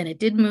 Then it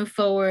did move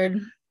forward.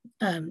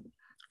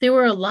 There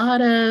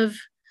were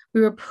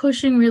we were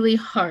pushing really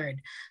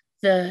hard.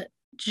 The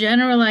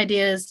general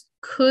idea is,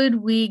 could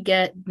we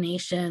get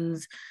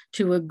nations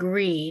to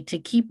agree to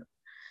keep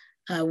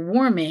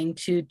warming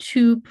to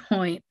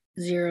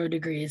 2.0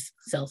 degrees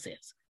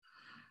Celsius?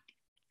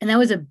 And that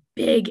was a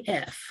big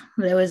if.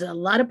 There was a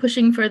lot of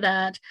pushing for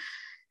that.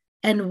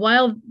 And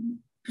while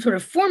sort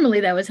of formally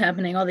that was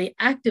happening, all the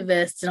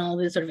activists and all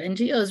the sort of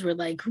NGOs were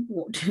like,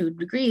 2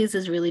 degrees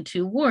is really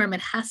too warm.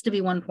 It has to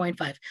be 1.5.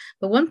 But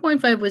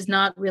 1.5 was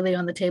not really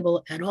on the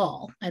table at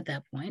all at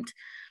that point.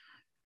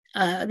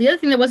 The other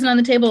thing that wasn't on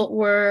the table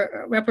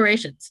were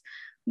reparations.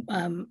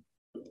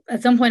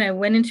 at some point I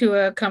went into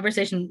a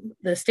conversation.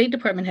 The State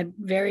Department had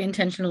very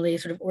intentionally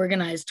sort of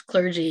organized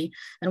clergy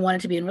and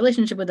wanted to be in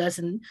relationship with us.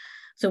 And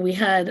so we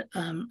had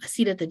a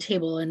seat at the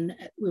table, and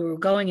we were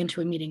going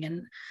into a meeting,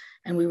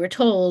 and we were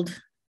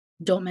told,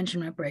 don't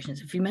mention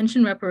reparations. If you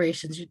mention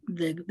reparations,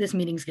 this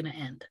meeting's going to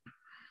end.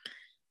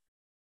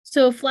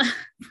 So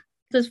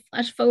just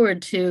flash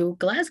forward to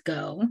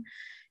Glasgow.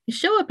 You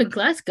show up in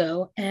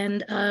Glasgow,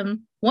 and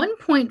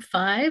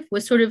 1.5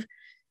 was sort of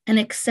an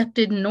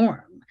accepted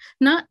norm.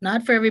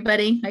 Not for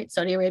everybody, right?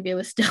 Saudi Arabia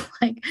was still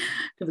like,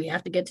 do we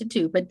have to get to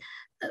 2?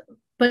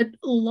 But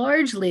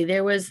largely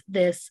there was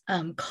this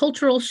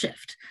cultural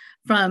shift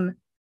from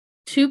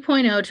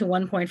 2.0 to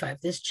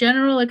 1.5, this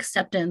general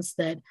acceptance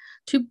that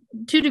 2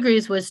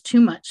 degrees was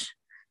too much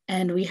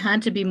and we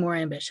had to be more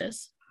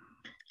ambitious.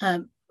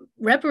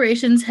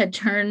 Reparations had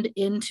turned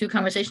into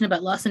conversation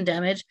about loss and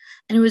damage,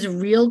 and it was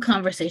real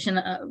conversation.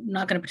 I'm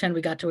not going to pretend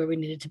we got to where we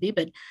needed to be,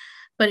 but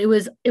it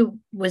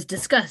was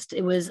discussed.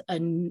 It was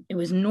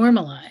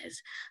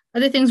normalized.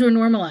 Other things were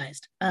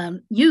normalized.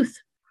 Youth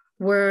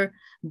were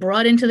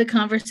brought into the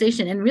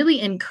conversation and really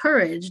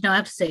encouraged. Now I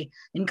have to say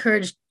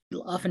encouraged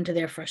often to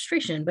their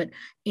frustration, but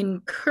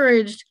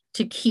encouraged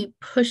to keep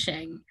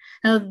pushing.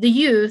 Now the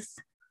youth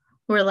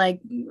were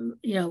like,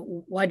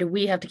 why do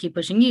we have to keep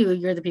pushing you?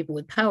 You're the people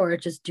with power.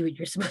 Just do what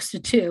you're supposed to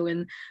do,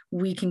 and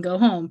we can go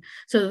home.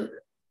 So,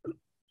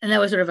 and that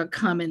was sort of a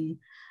common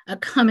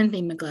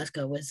theme in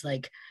Glasgow was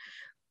like,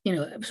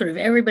 sort of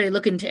everybody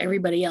looking to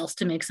everybody else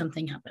to make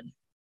something happen.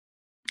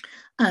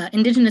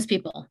 Indigenous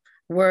people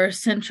were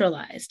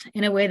centralized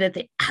in a way that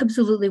they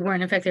absolutely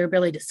weren't. In fact, they were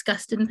barely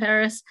discussed in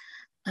Paris.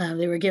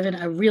 They were given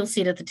a real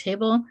seat at the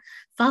table.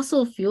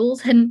 Fossil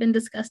fuels hadn't been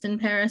discussed in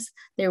Paris.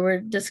 They were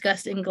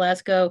discussed in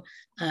Glasgow.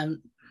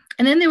 And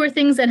then there were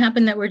things that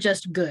happened that were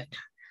just good.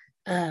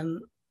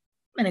 An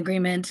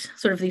agreement,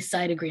 sort of these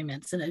side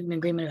agreements, an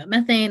agreement about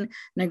methane,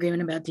 an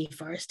agreement about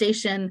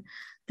deforestation.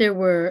 There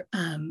was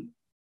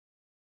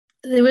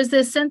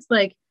this sense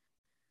like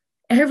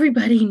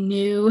everybody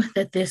knew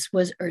that this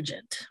was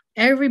urgent.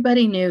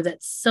 Everybody knew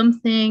that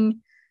something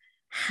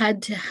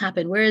had to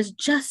happen. Whereas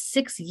just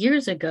 6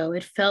 years ago,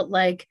 it felt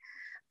like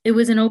it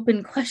was an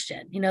open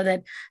question,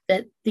 that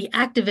the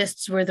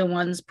activists were the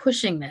ones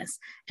pushing this.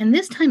 And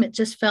this time it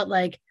just felt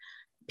like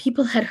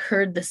people had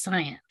heard the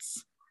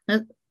science.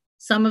 Now,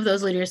 some of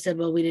those leaders said,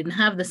 well, we didn't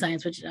have the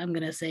science, which I'm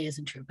going to say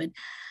isn't true,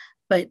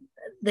 but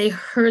they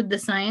heard the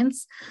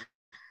science.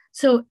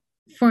 So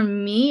for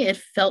me, it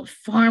felt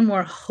far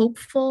more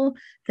hopeful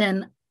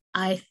than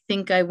I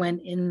think I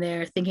went in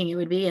there thinking it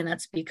would be. And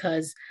that's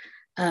because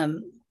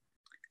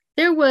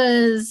there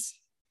was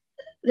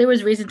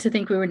reason to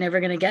think we were never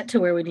going to get to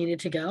where we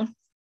needed to go.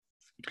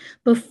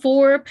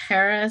 Before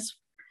Paris,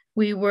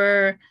 we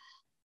were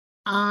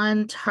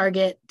on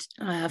target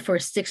for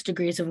 6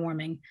 degrees of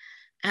warming.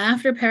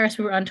 After Paris,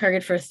 we were on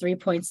target for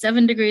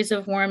 3.7 degrees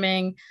of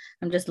warming.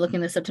 I'm just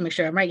looking this up to make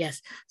sure I'm right.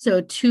 Yes.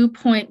 So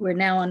we're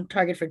now on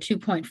target for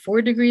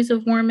 2.4 degrees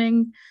of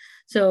warming.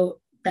 So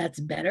that's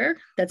better.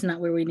 That's not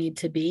where we need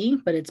to be,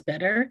 but it's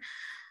better.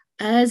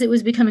 As it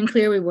was becoming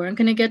clear we weren't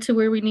going to get to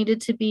where we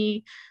needed to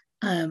be,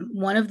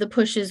 one of the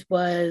pushes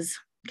was,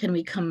 can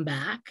we come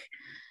back?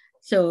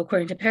 So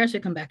according to Paris, we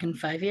come back in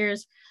 5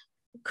 years.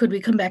 Could we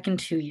come back in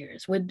 2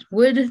 years? Would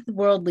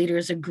world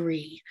leaders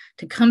agree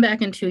to come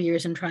back in 2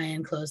 years and try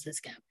and close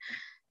this gap?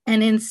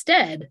 And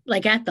instead,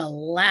 like at the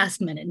last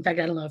minute, in fact,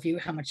 I don't know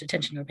how much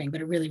attention you were paying,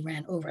 but it really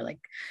ran over, like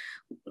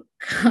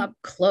COP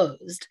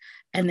closed.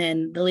 And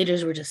then the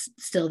leaders were just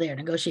still there.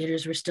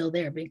 Negotiators were still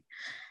there.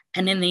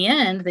 And in the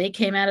end, they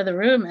came out of the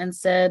room and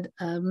said,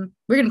 we're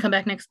going to come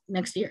back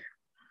next year.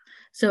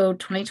 So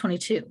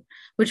 2022,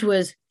 which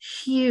was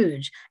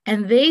huge.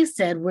 And they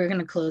said, we're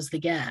going to close the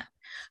gap.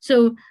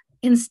 So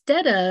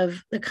instead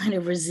of the kind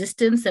of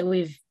resistance that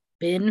we've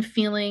been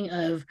feeling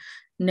of,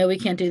 no, we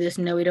can't do this,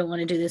 no, we don't want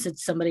to do this,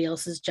 it's somebody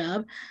else's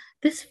job,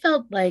 this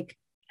felt like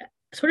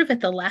sort of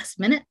at the last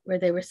minute where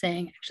they were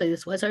saying, actually,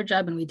 this was our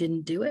job and we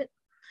didn't do it,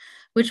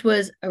 which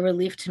was a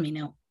relief to me.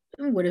 Now,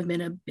 it would have been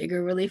a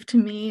bigger relief to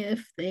me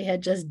if they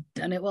had just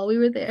done it while we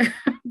were there.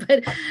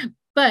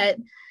 but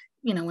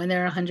when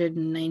there are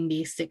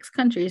 196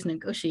 countries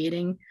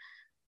negotiating,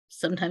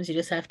 sometimes you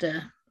just have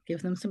to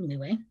give them some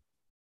leeway.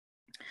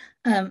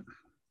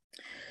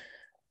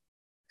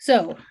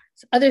 So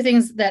other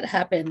things that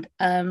happened.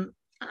 I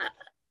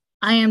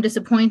am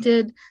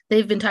disappointed.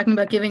 They've been talking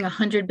about giving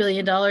 $100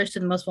 billion to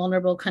the most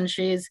vulnerable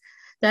countries.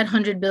 That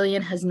 $100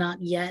 billion has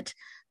not yet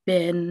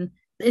been,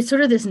 it's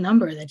sort of this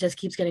number that just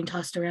keeps getting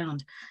tossed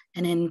around.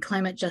 And in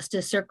climate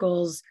justice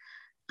circles,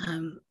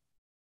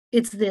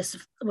 it's this,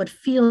 what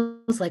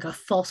feels like a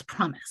false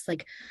promise,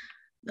 like,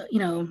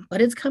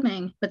 but it's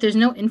coming, but there's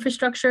no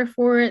infrastructure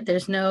for it.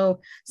 There's no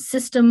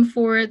system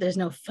for it. There's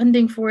no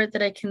funding for it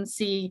that I can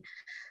see.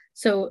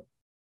 So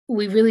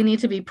we really need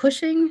to be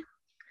pushing.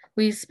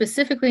 We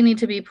specifically need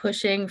to be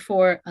pushing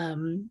for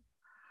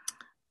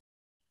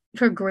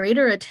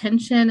greater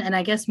attention, and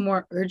I guess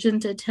more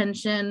urgent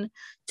attention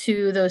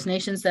to those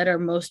nations that are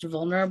most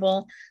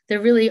vulnerable.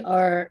 There really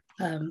are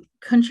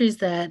countries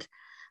that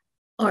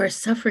are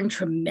suffering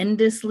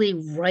tremendously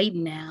right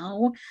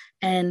now.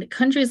 And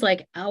countries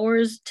like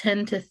ours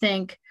tend to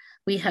think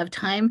we have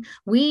time.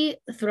 We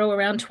throw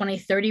around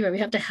 2030, where we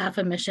have to half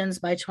emissions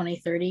by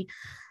 2030.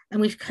 And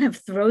we kind of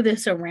throw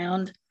this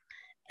around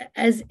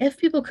as if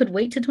people could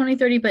wait to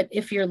 2030. But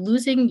if you're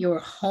losing your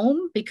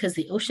home because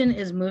the ocean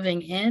is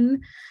moving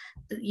in,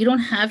 you don't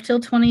have till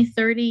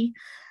 2030.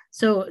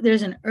 So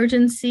there's an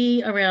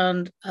urgency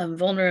around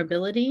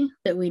vulnerability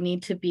that we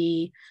need to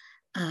be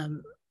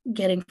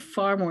getting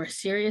far more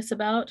serious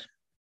about.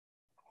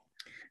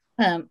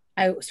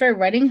 I started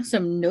writing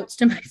some notes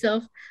to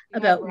myself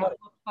about what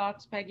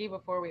thoughts, Peggy,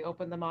 before we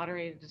open the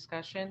moderated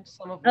discussion.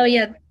 Some of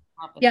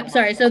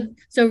sorry.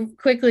 So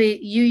quickly,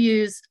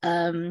 UUs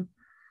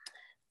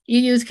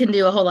can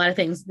do a whole lot of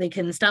things. They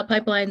can stop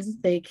pipelines.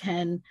 They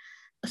can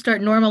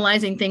start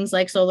normalizing things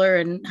like solar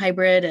and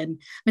hybrid. And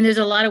I mean, there's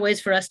a lot of ways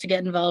for us to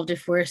get involved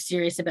if we're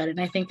serious about it.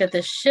 And I think that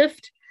the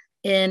shift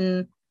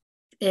in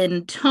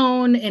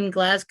tone in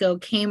Glasgow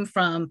came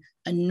from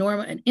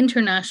an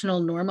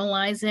international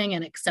normalizing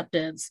and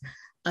acceptance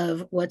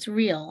of what's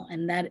real,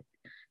 and that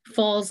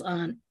falls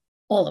on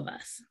all of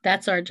us.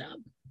 That's our job.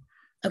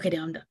 Okay,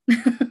 now I'm done.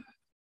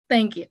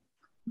 Thank you.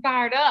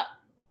 Fired up.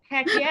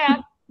 Heck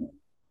yeah.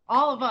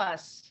 All of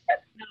us.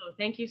 No,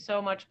 thank you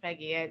so much,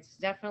 Peggy. It's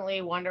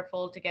definitely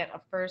wonderful to get a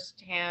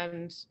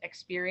firsthand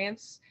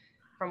experience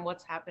from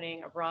what's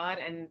happening abroad,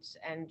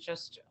 and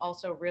just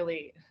also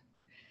really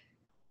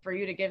for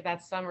you to give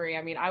that summary.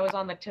 I mean, I was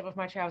on the tip of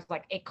my chair. I was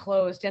like, it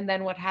closed, and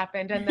then what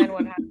happened, and then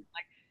what happened?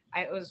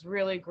 Like, it was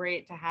really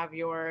great to have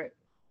your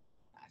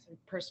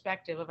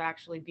perspective of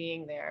actually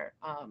being there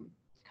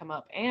come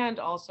up, and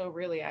also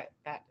really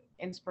that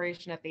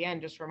inspiration at the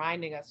end, just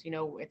reminding us, you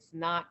know, it's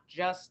not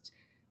just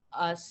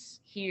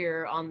us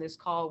here on this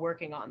call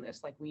working on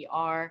this. Like, we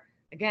are,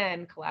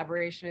 again,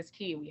 collaboration is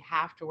key. We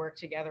have to work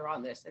together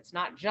on this. It's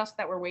not just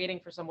that we're waiting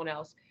for someone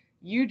else.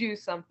 You do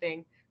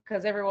something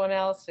because everyone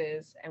else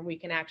is, and we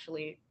can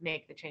actually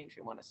make the change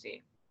we want to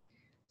see.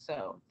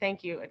 So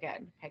thank you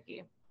again,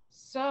 Peggy.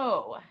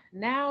 So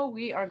now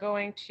we are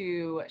going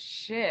to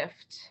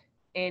shift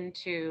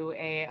into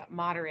a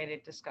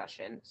moderated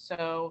discussion.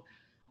 So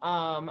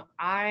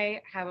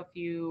I have a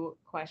few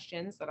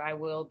questions that I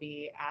will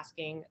be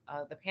asking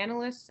the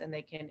panelists, and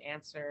they can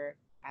answer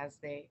as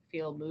they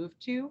feel moved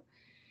to.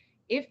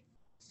 If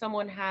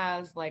someone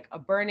has like a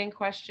burning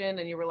question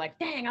and you were like,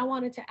 dang, I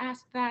wanted to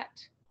ask that,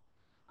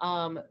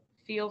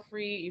 feel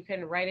free, you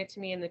can write it to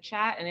me in the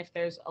chat. And if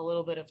there's a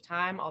little bit of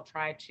time, I'll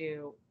try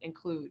to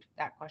include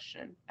that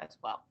question as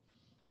well.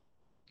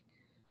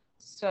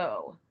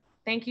 So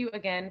thank you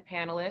again,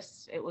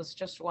 panelists. It was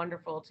just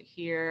wonderful to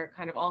hear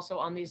kind of also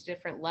on these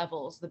different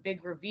levels. The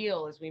big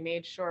reveal is we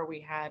made sure we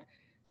had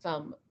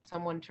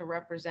someone to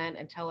represent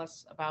and tell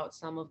us about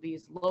some of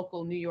these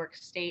local New York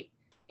State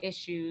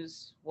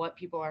issues, what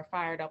people are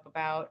fired up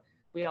about.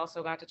 We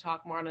also got to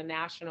talk more on a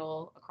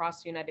national,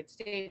 across the United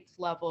States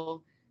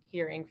level,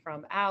 hearing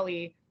from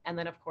Ali, and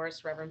then of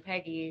course, Reverend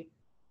Peggy,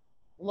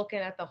 looking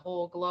at the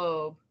whole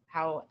globe,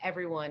 how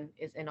everyone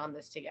is in on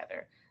this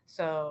together.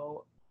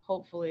 So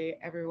hopefully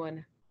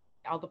everyone,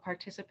 all the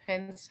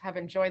participants have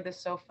enjoyed this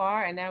so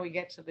far, and now we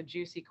get to the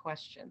juicy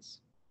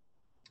questions.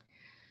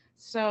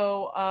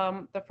 So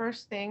the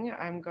first thing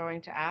I'm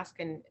going to ask,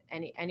 and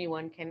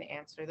anyone can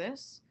answer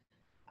this,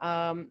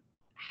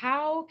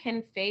 how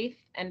can faith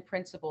and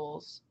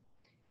principles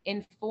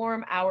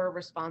inform our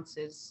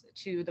responses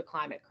to the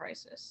climate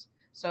crisis?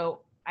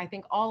 So I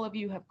think all of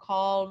you have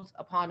called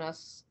upon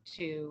us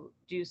to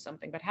do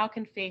something, but how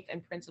can faith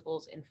and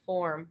principles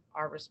inform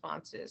our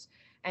responses?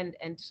 And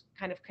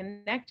kind of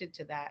connected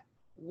to that,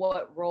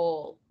 what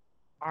role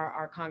are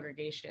our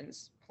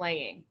congregations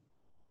playing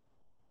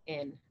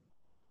in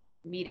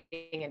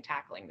meeting and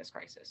tackling this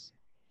crisis?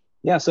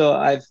 Yeah, so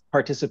I've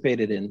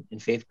participated in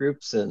faith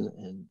groups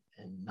and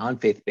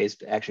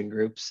non-faith-based action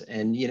groups,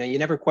 and you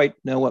never quite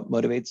know what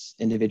motivates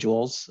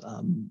individuals,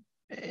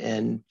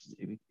 and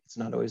it's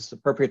not always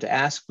appropriate to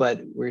ask,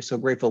 but we're so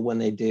grateful when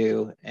they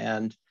do.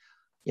 And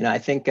I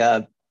think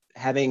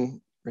having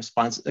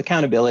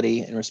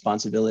accountability and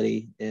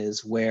responsibility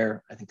is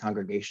where I think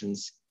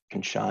congregations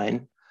can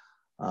shine.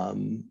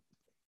 The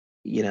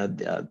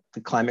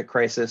climate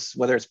crisis,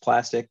 whether it's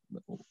plastic,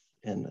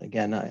 and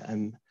again,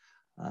 I'm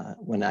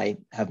when I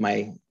have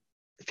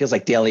it feels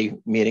like daily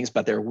meetings,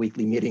 but they're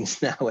weekly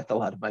meetings now with a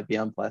lot of my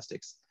Beyond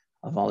Plastics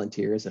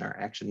volunteers in our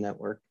action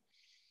network.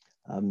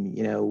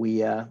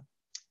 We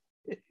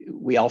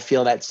all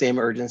feel that same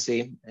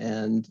urgency,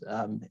 and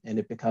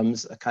it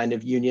becomes a kind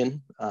of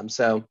union.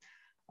 The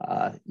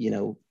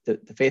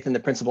faith and the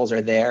principles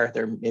are there.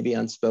 They're maybe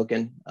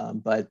unspoken,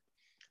 but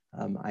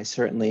I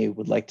certainly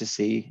would like to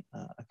see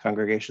a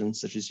congregation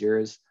such as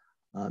yours,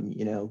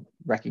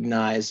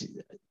 recognize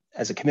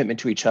as a commitment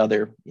to each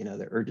other,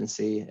 the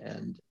urgency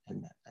and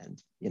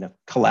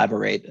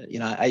collaborate.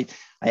 I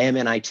am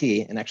in IT,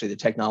 and actually the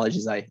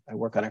technologies I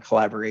work on are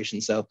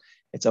collaboration. So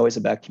it's always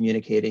about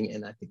communicating.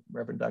 And I think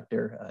Reverend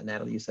Dr.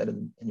 Natalie, you said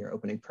in your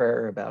opening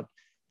prayer about,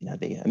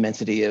 the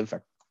immensity of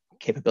our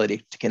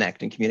capability to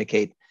connect and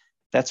communicate.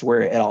 that's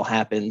where it all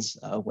happens,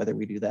 whether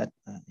we do that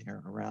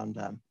around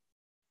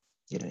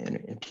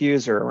in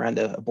pews or around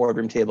a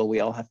boardroom table. We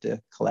all have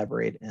to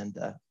collaborate and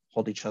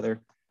hold each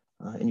other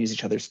and use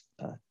each other's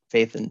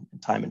faith and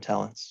time and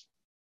talents.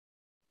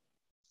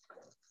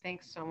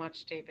 Thanks so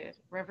much, David.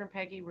 Reverend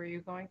Peggy, were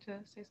you going to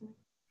say something?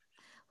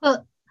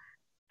 Well,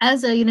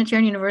 as a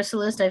Unitarian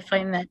Universalist, I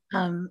find that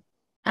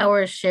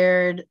our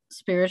shared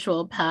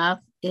spiritual path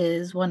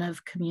is one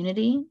of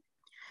community.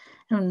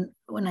 And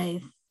when I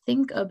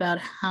think about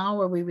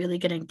how are we really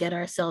going to get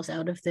ourselves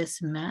out of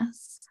this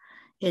mess,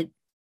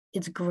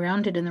 it's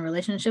grounded in the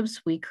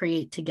relationships we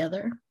create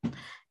together.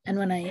 And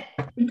when I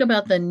think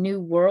about the new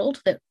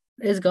world that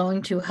is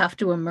going to have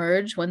to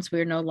emerge once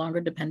we're no longer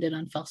dependent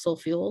on fossil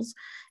fuels,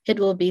 it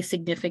will be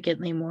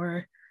significantly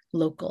more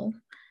local,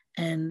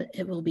 and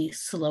it will be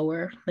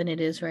slower than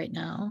it is right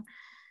now.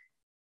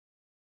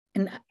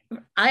 And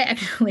I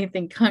actually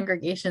think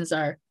congregations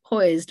are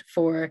poised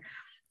for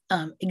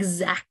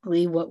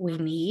exactly what we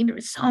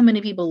need. So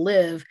many people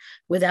live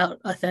without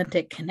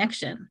authentic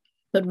connection,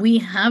 but we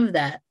have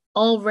that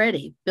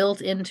already built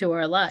into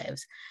our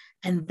lives.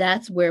 And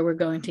that's where we're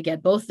going to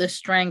get both the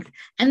strength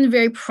and the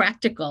very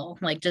practical,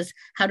 like just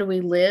how do we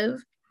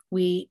live?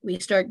 We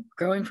start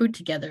growing food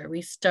together.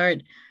 We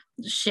start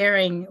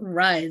sharing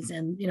rides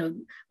and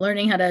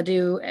learning how to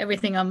do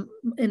everything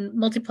in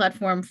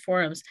multi-platform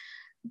forums.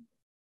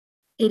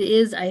 It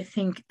is, I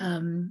think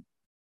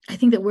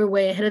that we're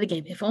way ahead of the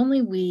game. If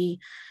only we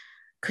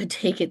could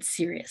take it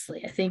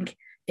seriously. I think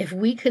if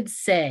we could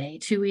say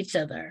to each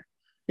other,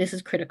 this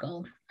is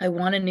critical. I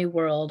want a new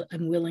world.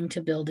 I'm willing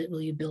to build it.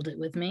 Will you build it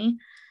with me?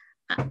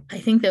 I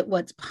think that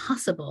what's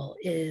possible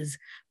is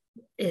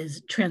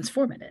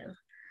transformative.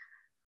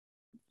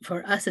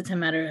 For us, it's a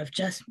matter of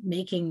just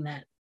making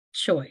that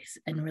choice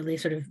and really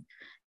sort of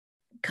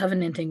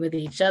covenanting with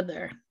each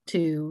other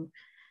to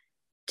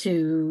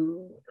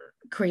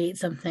create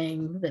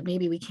something that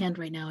maybe we can't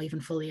right now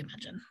even fully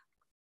imagine.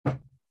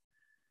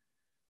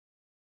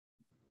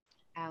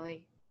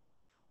 Allie.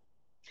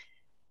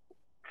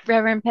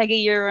 Reverend Peggy,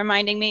 you're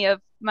reminding me of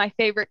my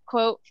favorite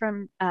quote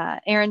from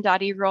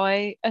Arundhati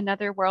Roy.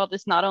 Another world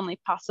is not only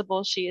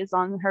possible, she is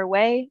on her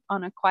way.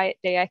 On a quiet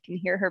day, I can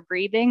hear her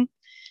breathing.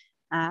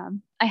 I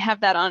have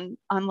that on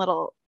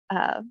little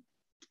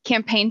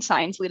campaign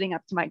signs leading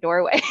up to my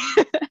doorway.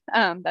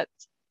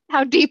 That's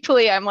how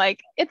deeply I'm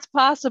like, it's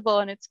possible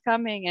and it's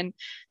coming. And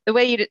the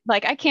way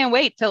I can't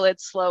wait till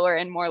it's slower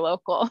and more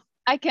local.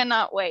 I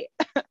cannot wait.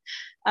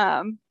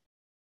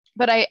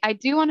 But I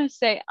do want to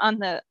say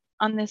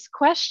on this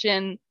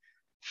question,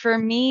 for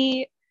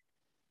me,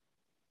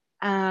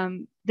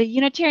 the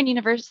Unitarian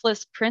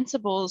Universalist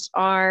principles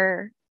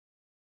are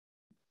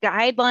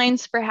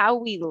guidelines for how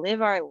we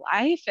live our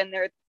life, and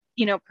they're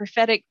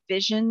prophetic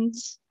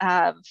visions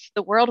of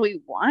the world we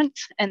want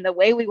and the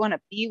way we want to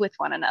be with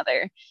one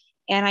another.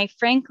 And I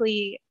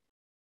frankly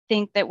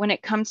think that when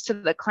it comes to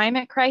the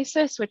climate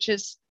crisis, which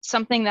is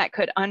something that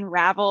could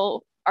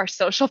unravel our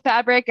social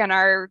fabric and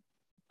our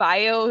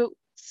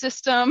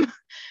biosystem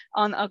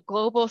on a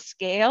global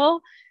scale,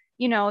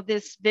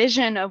 this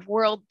vision of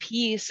world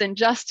peace and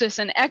justice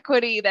and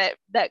equity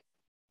that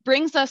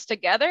brings us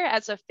together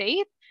as a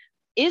faith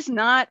is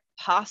not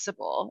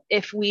possible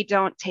if we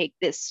don't take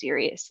this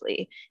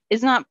seriously,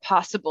 is not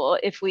possible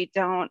if we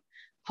don't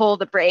pull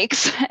the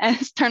brakes and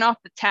turn off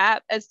the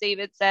tap, as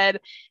David said,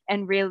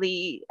 and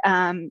really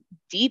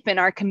deepen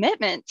our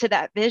commitment to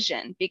that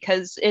vision,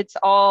 because it's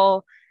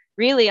all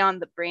really on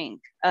the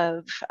brink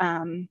of,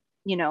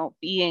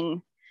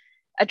 being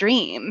a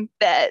dream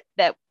that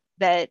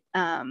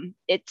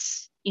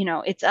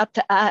it's up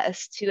to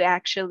us to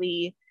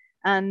actually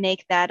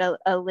make that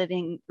a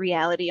living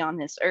reality on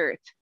this earth.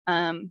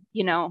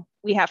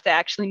 We have to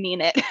actually mean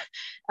it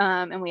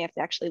and we have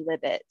to actually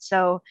live it.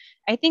 So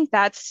I think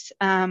that's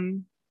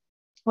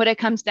what it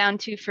comes down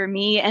to for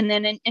me. And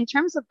then in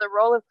terms of the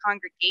role of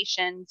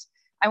congregations,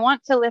 I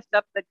want to lift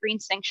up the Green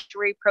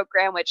Sanctuary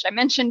program, which I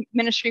mentioned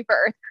Ministry for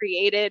Earth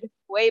created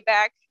way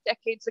back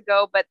decades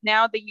ago, but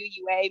now the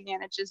UUA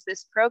manages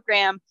this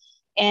program.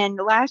 And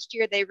last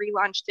year they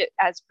relaunched it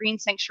as Green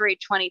Sanctuary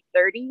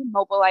 2030,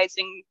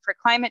 mobilizing for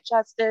climate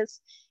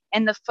justice.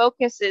 And the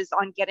focus is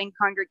on getting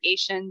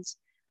congregations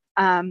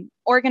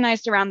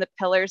organized around the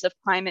pillars of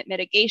climate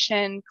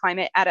mitigation,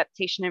 climate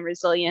adaptation and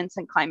resilience,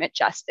 and climate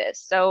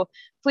justice. So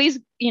please,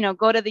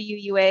 go to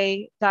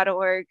the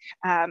UUA.org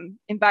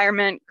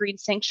Environment Green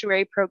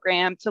Sanctuary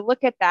Program to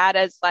look at that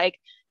as like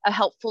a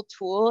helpful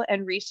tool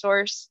and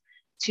resource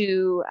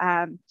to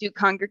do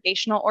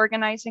congregational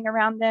organizing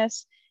around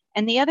this.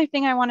 And the other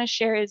thing I want to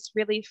share is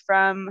really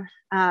from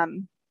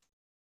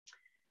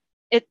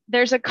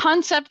there's a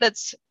concept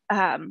that's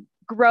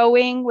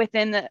growing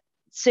within the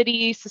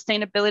city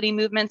sustainability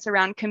movements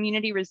around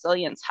community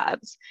resilience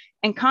hubs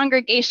and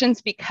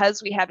congregations.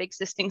 Because we have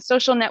existing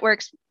social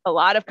networks, a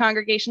lot of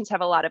congregations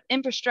have a lot of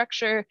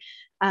infrastructure.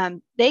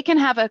 They can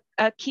have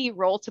a key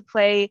role to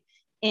play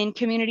in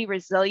community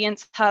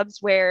resilience hubs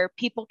where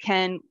people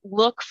can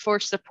look for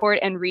support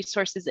and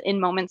resources in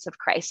moments of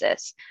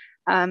crisis.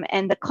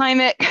 And the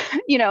climate,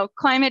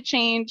 climate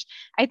change,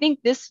 I think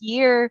this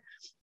year,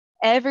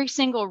 every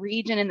single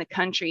region in the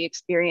country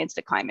experienced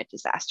a climate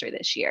disaster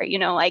this year.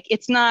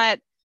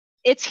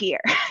 It's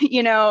here,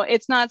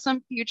 it's not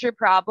some future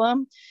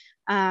problem.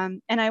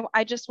 And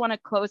I just want to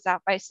close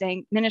out by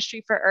saying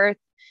Ministry for Earth,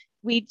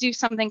 we do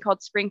something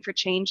called Spring for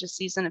Change, a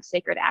season of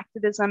sacred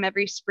activism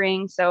every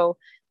spring. So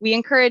we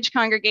encourage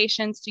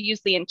congregations to use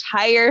the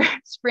entire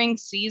spring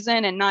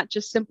season and not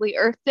just simply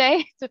Earth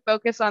Day to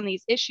focus on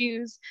these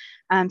issues,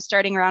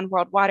 starting around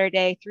World Water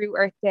Day through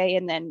Earth Day.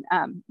 And then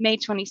May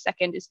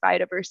 22nd is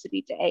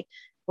Biodiversity Day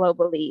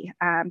globally.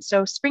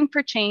 So Spring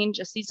for Change,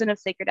 a season of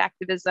sacred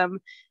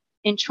activism.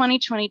 In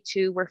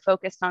 2022, we're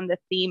focused on the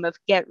theme of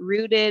get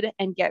rooted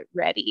and get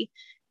ready.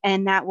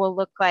 And that will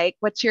look like,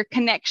 what's your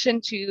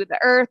connection to the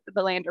earth,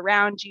 the land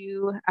around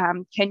you?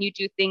 Can you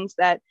do things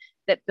that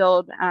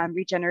build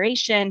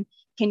regeneration?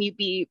 Can you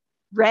be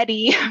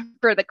ready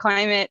for the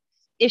climate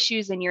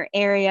issues in your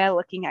area,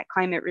 looking at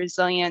climate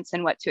resilience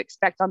and what to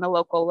expect on the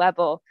local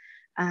level?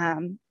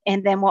 And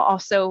then we'll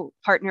also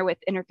partner with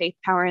Interfaith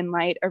Power and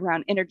Light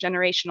around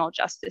intergenerational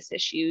justice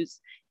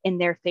issues in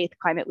their Faith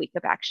Climate Week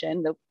of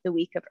Action, the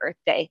week of Earth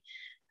Day.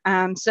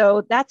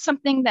 So that's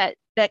something that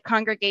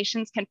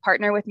congregations can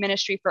partner with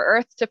Ministry for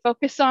Earth to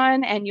focus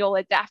on, and you'll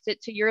adapt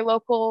it to your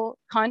local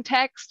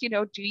context.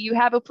 Do you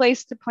have a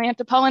place to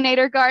plant a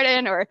pollinator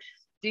garden, or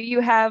do you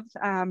have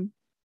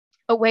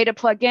a way to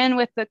plug in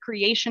with the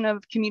creation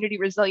of community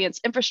resilience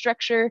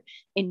infrastructure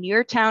in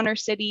your town or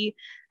city?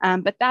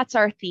 But that's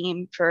our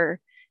theme for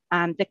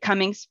the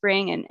coming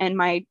spring, and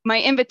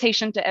my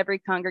invitation to every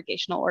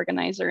congregational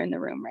organizer in the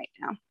room right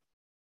now.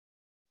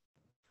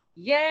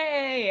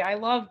 Yay, I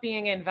love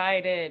being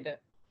invited.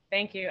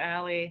 Thank you,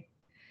 Allie.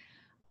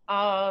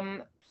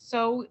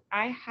 So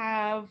I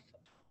have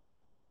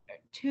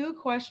 2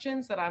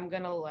 questions that I'm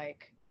gonna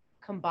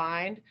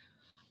combine.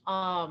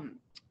 I'm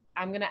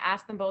gonna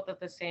ask them both at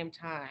the same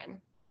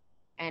time,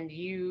 and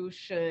you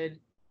should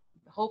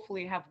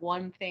hopefully have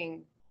one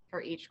thing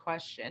for each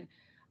question.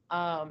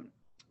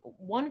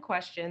 One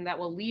question that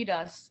will lead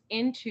us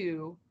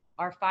into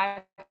our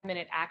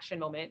 5-minute action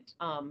moment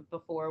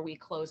before we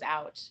close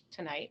out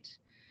tonight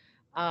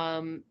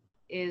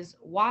is,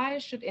 why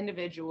should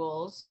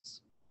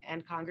individuals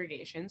and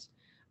congregations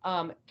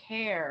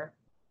care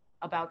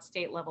about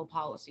state level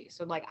policy?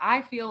 So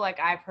I feel like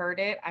I've heard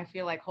it. I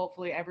feel like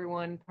hopefully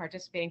everyone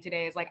participating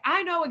today is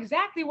I know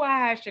exactly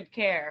why I should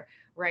care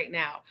right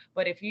now.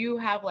 But if you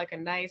have a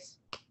nice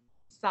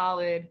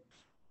solid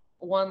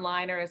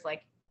one-liner is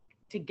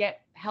to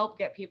help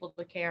get people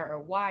to care, or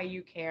why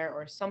you care,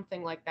 or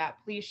something like that,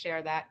 please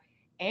share that.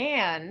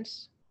 And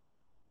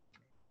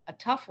a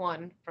tough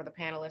one for the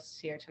panelists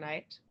here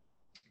tonight,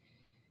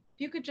 if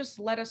you could just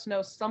let us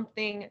know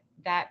something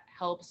that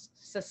helps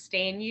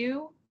sustain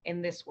you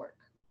in this work.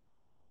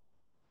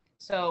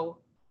 So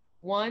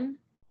 1,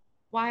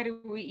 why do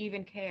we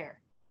even care?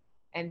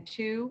 And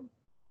 2,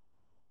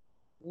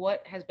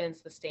 what has been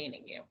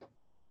sustaining you?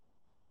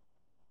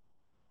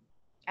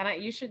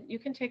 And you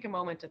can take a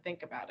moment to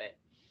think about it,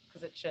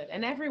 because it should.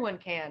 And everyone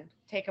can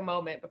take a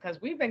moment,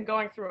 because we've been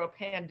going through a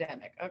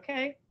pandemic,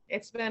 okay?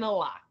 It's been a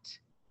lot.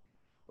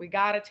 We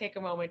got to take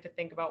a moment to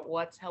think about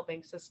what's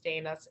helping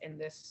sustain us in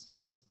this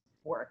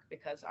work,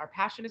 because our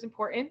passion is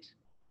important,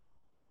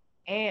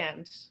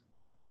 and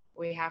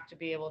we have to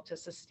be able to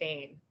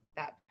sustain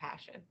that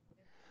passion.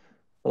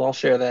 Well, I'll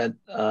share that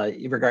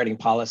regarding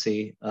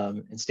policy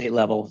and state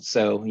level.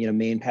 So,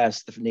 Maine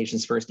passed the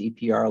nation's first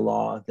EPR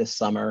law this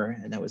summer,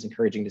 and that was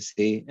encouraging to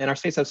see. And our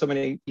states have so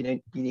many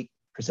unique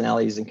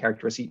personalities and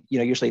characteristics.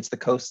 Usually it's the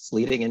coasts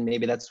leading, and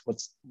maybe that's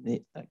what's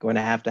going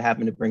to have to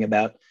happen to bring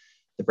about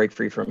the Break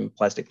Free from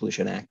Plastic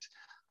Pollution Act,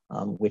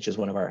 which is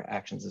one of our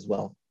actions as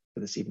well for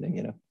this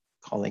evening.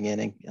 Calling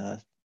in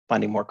and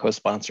finding more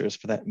co-sponsors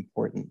for that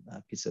important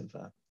piece of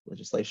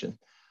legislation.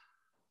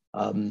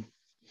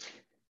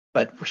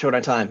 But we're short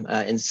on time.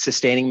 In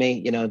sustaining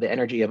me, the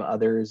energy of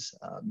others,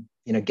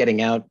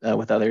 getting out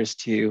with others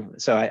too.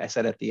 So I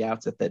said at the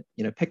outset that,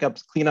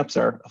 pickups, cleanups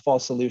are a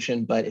false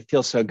solution, but it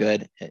feels so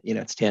good.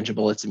 It's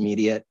tangible, it's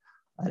immediate,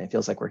 and it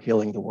feels like we're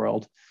healing the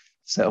world.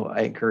 So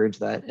I encourage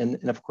that.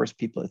 And of course,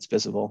 people, it's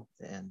visible.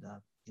 And,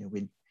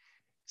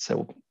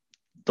 so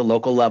the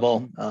local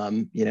level,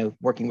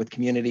 working with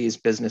communities,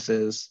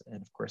 businesses,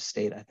 and of course,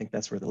 state, I think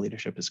that's where the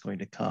leadership is going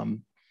to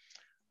come.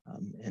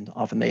 And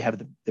often they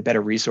have the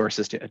better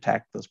resources to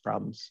attack those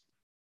problems.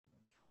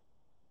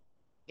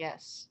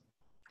 Yes,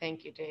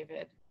 thank you,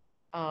 David.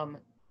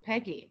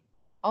 Peggy,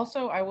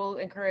 also, I will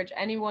encourage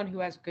anyone who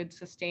has good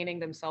sustaining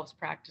themselves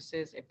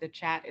practices, if the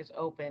chat is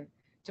open,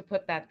 to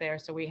put that there,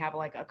 so we have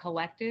a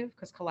collective,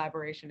 because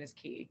collaboration is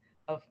key,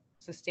 of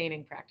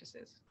sustaining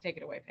practices. Take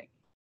it away, Peggy.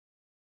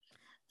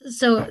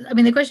 So,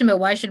 the question about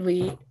why should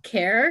we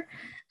care?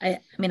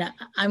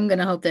 I'm going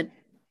to hope that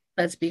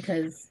that's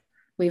because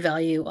we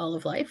value all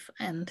of life,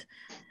 and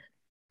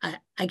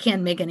I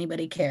can't make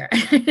anybody care.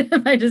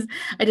 I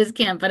just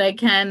can't, but I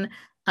can,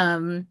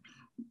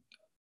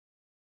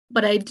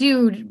 but I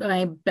do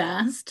my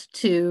best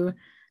to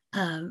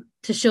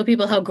to show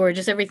people how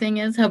gorgeous everything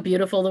is, how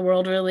beautiful the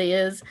world really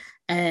is,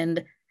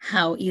 and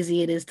how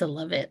easy it is to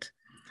love it.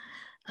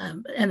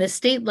 And the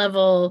state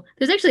level,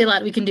 there's actually a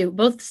lot we can do,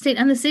 both the state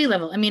and the city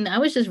level. I mean, I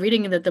was just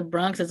reading that the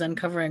Bronx is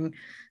uncovering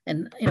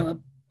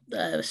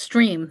a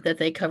stream that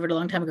they covered a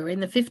long time ago. Right? In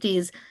the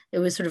 50s, it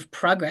was sort of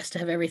progress to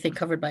have everything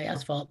covered by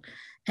asphalt.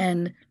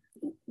 And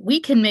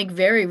we can make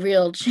very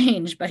real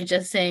change by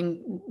just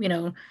saying,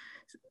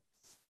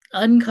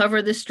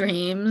 uncover the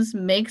streams,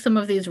 make some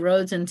of these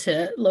roads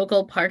into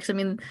local parks. I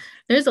mean,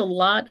 there's a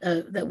lot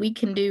that we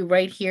can do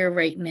right here,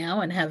 right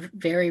now, and have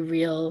very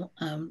real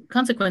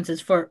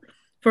consequences for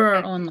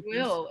our own lives.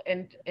 Will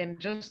in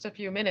just a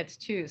few minutes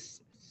too.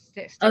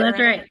 That's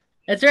right.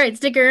 That's right.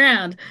 Stick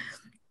around.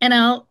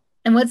 And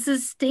what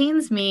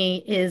sustains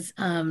me is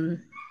a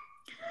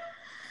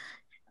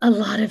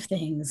lot of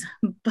things,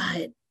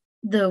 but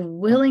the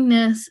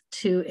willingness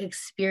to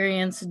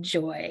experience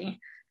joy,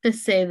 to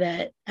say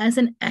that as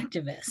an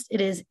activist,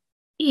 it is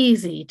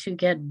easy to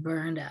get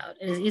burned out.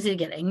 It is easy to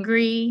get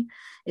angry.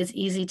 It's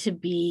easy to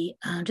be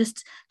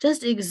just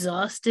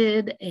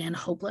exhausted and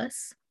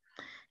hopeless.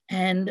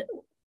 And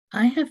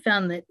I have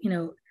found that,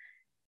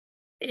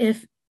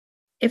 if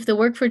the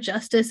work for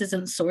justice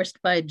isn't sourced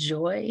by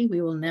joy,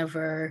 we will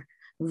never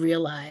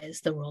realize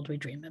the world we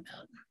dream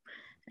about.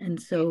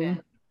 And so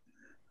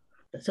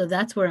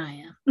that's where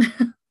I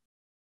am.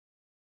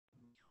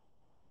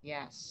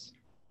 Yes.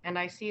 And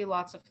I see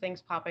lots of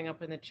things popping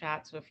up in the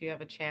chat. So if you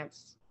have a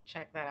chance,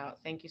 check that out.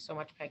 Thank you so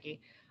much,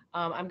 Peggy.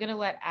 I'm going to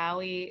let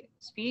Allie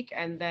speak,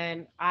 and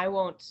then I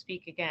won't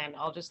speak again.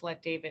 I'll just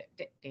let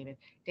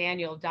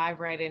Daniel dive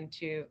right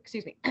into,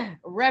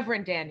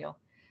 Reverend Daniel,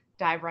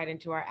 dive right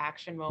into our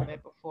action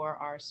moment before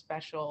our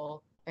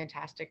special,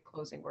 fantastic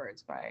closing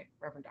words by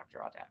Reverend Dr.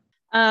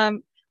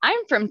 Audette.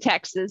 I'm from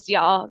Texas,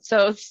 y'all.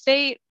 So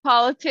state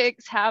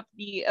politics have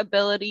the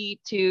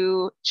ability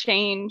to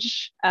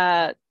change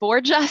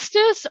for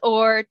justice,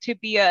 or to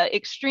be an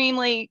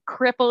extremely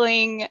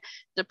crippling,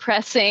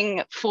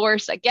 depressing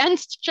force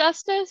against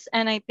justice.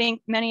 And I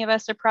think many of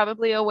us are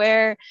probably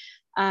aware,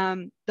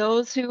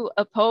 those who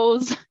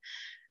oppose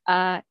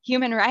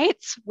human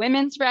rights,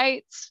 women's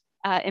rights,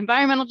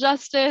 environmental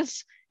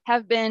justice,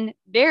 have been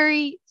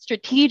very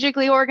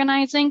strategically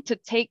organizing to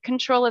take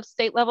control of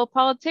state level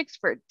politics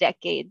for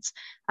decades.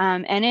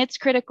 And it's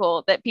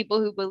critical that people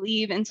who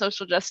believe in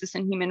social justice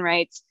and human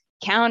rights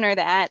counter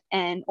that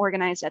and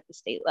organize at the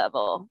state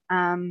level.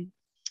 And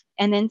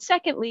then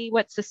secondly,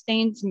 what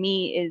sustains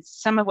me is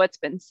some of what's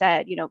been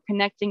said,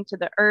 connecting to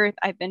the earth.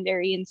 I've been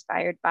very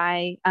inspired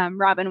by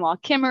Robin Wall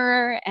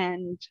Kimmerer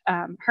and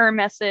her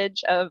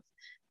message of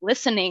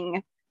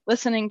listening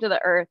to the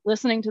earth,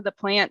 listening to the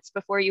plants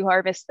before you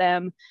harvest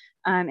them,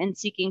 and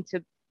seeking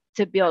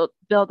to build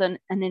an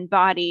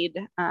embodied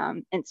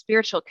and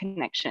spiritual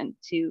connection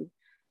to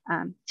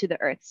the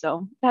earth.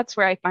 So that's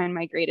where I find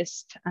my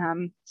greatest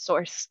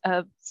source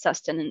of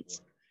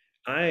sustenance.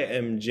 I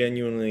am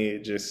genuinely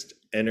just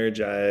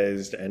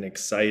energized and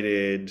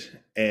excited,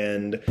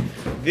 and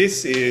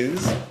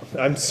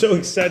I'm so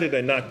excited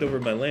I knocked over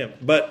my lamp,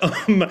 but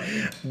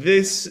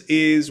this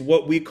is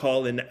what we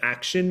call an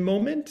action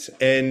moment.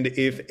 And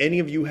if any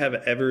of you have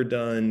ever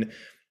done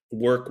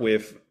work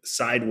with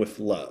Side with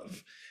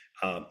Love,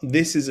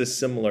 this is a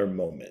similar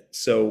moment.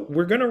 So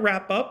we're going to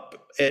wrap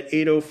up at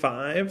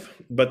 8:05,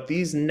 but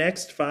these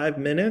next 5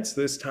 minutes,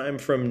 this time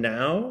from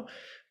now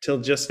till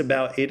just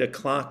about 8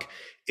 o'clock,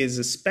 is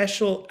a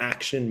special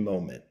action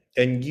moment.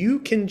 And you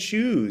can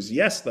choose,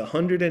 yes, the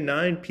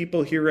 109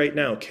 people here right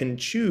now can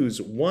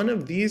choose one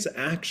of these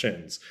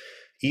actions,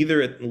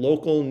 either at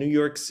local New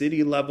York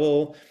City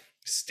level,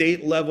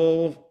 state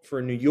level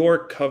for New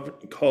York,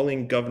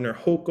 calling Governor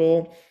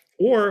Hochul,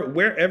 or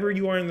wherever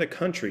you are in the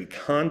country,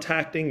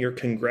 contacting your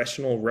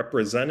congressional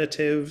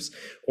representatives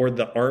or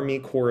the Army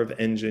Corps of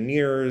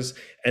Engineers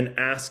and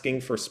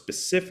asking for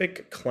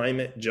specific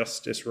climate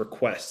justice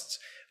requests.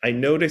 I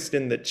noticed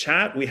in the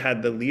chat, we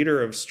had the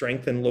leader of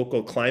Strengthen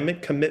Local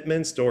Climate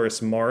Commitments,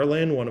 Doris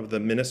Marlin, one of the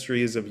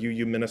ministries of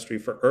UU Ministry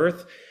for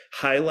Earth,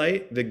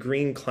 highlight the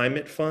Green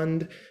Climate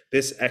Fund.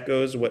 This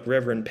echoes what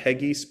Reverend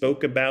Peggy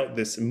spoke about,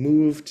 this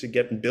move to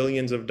get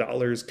billions of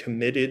dollars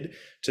committed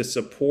to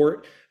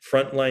support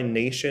frontline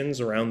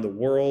nations around the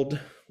world.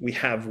 We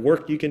have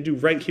work you can do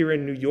right here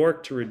in New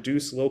York to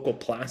reduce local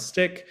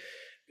plastic.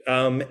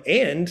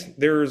 And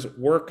there's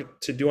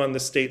work to do on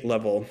the state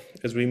level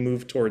as we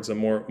move towards a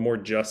more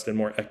just and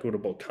more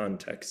equitable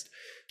context.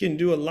 You can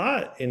do a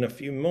lot in a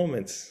few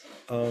moments.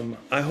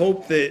 I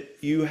hope that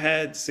you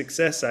had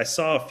success. I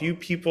saw a few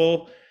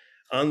people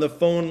on the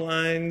phone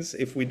lines.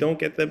 If we don't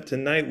get them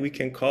tonight, we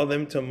can call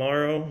them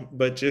tomorrow.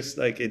 But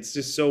it's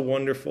just so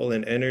wonderful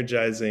and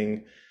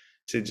energizing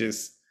to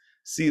just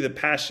see the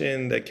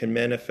passion that can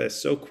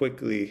manifest so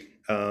quickly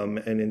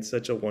and in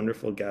such a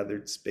wonderful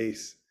gathered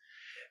space.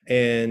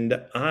 And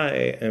I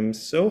am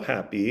so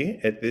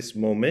happy at this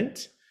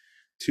moment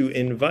to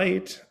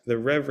invite the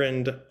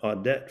Reverend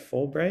Audette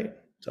Fulbright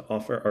to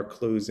offer our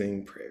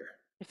closing prayer.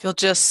 If you'll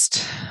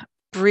just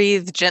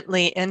breathe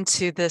gently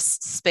into this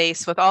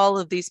space with all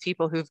of these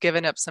people who've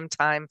given up some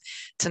time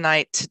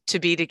tonight to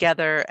be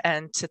together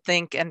and to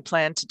think and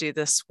plan to do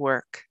this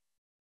work.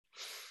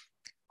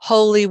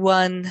 Holy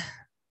One,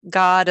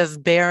 God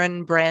of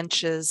barren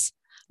branches,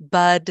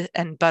 bud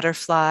and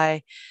butterfly,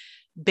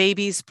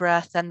 baby's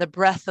breath and the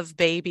breath of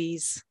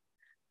babies,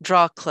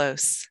 draw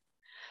close.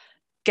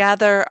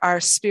 Gather our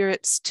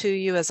spirits to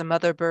you as a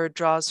mother bird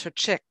draws her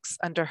chicks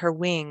under her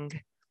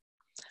wing.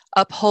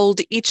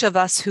 Uphold each of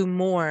us who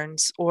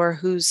mourns or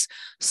whose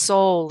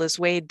soul is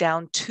weighed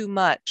down too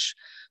much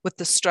with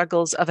the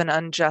struggles of an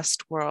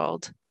unjust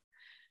world.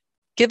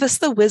 Give us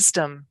the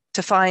wisdom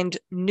to find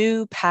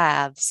new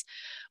paths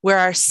where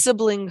our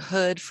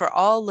siblinghood for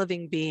all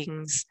living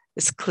beings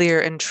is clear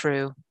and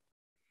true.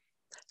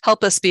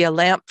 Help us be a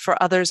lamp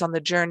for others on the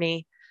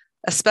journey,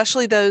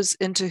 especially those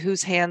into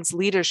whose hands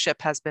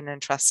leadership has been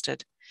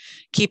entrusted.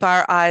 Keep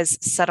our eyes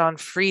set on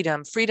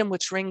freedom, freedom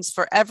which rings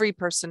for every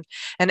person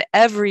and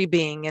every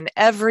being in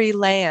every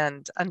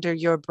land under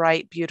your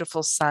bright,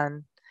 beautiful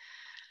sun.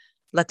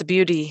 Let the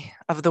beauty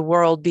of the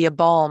world be a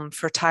balm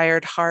for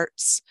tired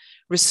hearts,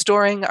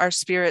 restoring our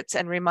spirits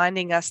and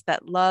reminding us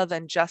that love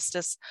and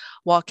justice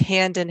walk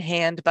hand in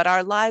hand, but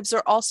our lives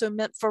are also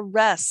meant for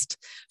rest,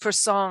 for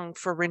song,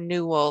 for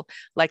renewal,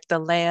 like the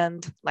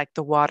land, like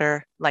the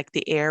water, like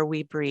the air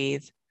we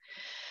breathe.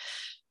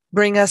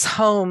 Bring us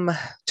home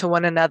to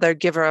one another,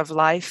 giver of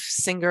life,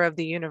 singer of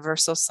the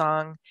universal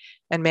song,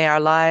 and may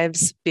our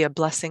lives be a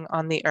blessing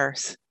on the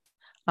earth.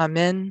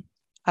 Amen,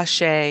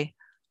 Ashe,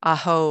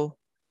 Aho,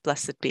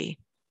 blessed be.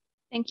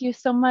 Thank you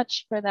so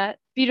much for that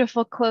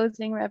beautiful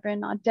closing,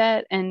 Reverend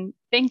Audette, and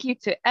thank you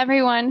to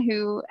everyone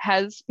who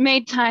has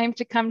made time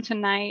to come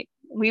tonight.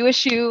 We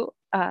wish you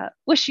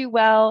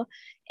well,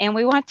 and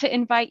we want to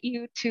invite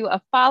you to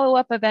a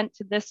follow-up event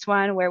to this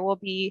one where we'll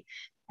be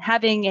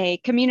having a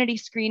community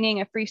screening,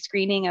 a free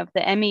screening of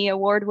the Emmy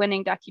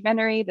award-winning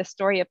documentary, The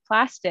Story of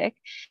Plastic,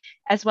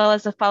 as well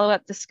as a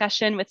follow-up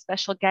discussion with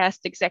special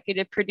guest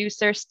executive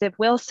producer Steve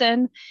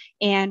Wilson.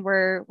 And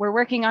we're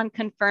working on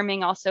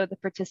confirming also the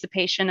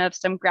participation of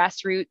some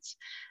grassroots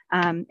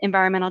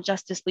environmental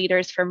justice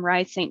leaders from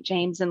Rise St.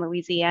 James in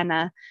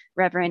Louisiana,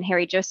 Reverend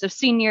Harry Joseph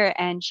Sr.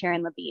 and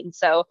Sharon Levine.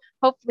 So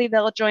hopefully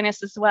they'll join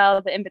us as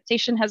well. The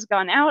invitation has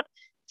gone out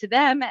to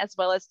them as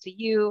well as to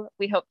you.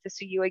 We hope to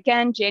see you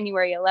again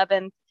January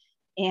 11th.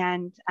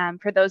 And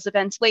for those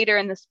events later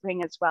in the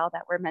spring as well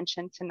that were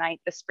mentioned tonight,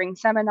 the spring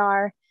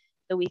seminar,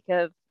 the week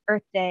of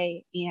Earth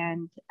Day,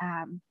 and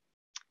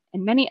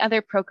many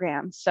other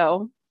programs.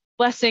 So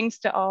blessings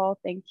to all.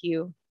 Thank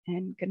you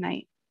and good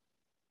night.